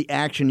 here's the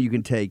action you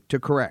can take to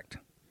correct.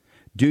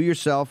 Do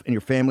yourself and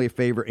your family a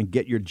favor and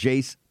get your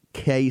Jace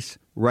case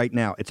right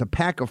now. It's a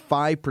pack of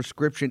 5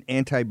 prescription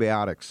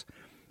antibiotics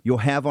you'll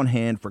have on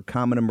hand for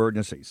common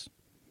emergencies.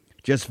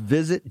 Just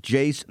visit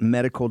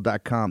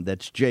jacemedical.com.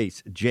 That's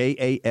Jace,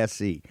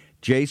 J-A-S-E,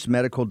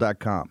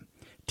 jacemedical.com.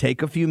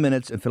 Take a few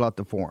minutes and fill out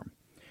the form.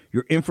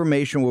 Your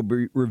information will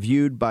be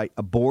reviewed by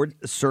a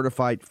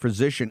board-certified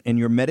physician, and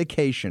your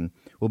medication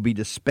will be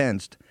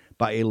dispensed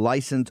by a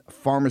licensed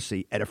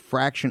pharmacy at a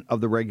fraction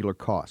of the regular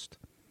cost.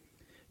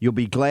 You'll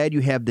be glad you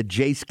have the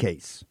Jace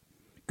case.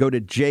 Go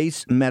to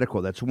Jace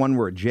Medical, that's one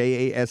word,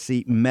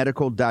 J-A-S-E,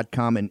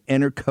 medical.com, and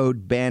enter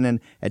code Bannon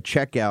at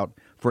checkout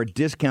for a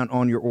discount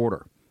on your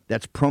order.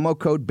 That's promo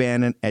code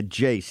Bannon at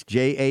Jace,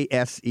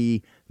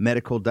 J-A-S-E,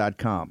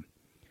 medical.com.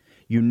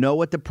 You know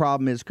what the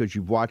problem is because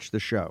you've watched the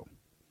show.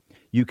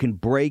 You can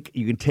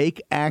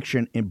take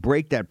action and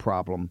break that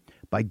problem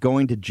by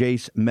going to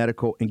Jace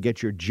Medical and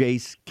get your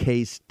Jace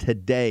case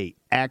today.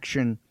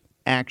 Action,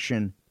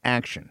 action,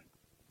 action.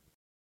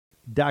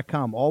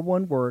 .com, all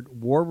one word,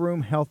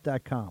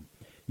 warroomhealth.com.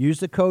 Use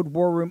the code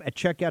WARROOM at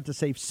checkout to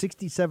save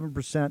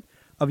 67%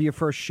 of your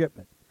first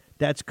shipment.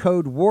 That's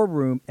code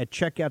WARROOM at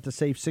checkout to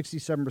save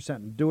 67%.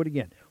 And do it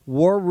again.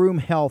 War Room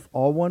Health,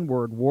 all one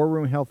word,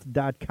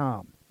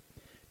 warroomhealth.com.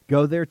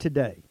 Go there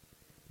today.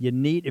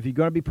 If you're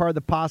going to be part of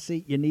the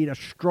posse, you need a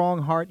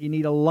strong heart. You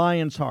need a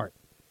lion's heart.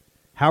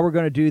 How we're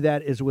going to do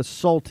that is with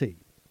Salty.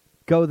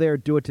 Go there,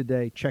 do it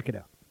today. Check it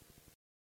out.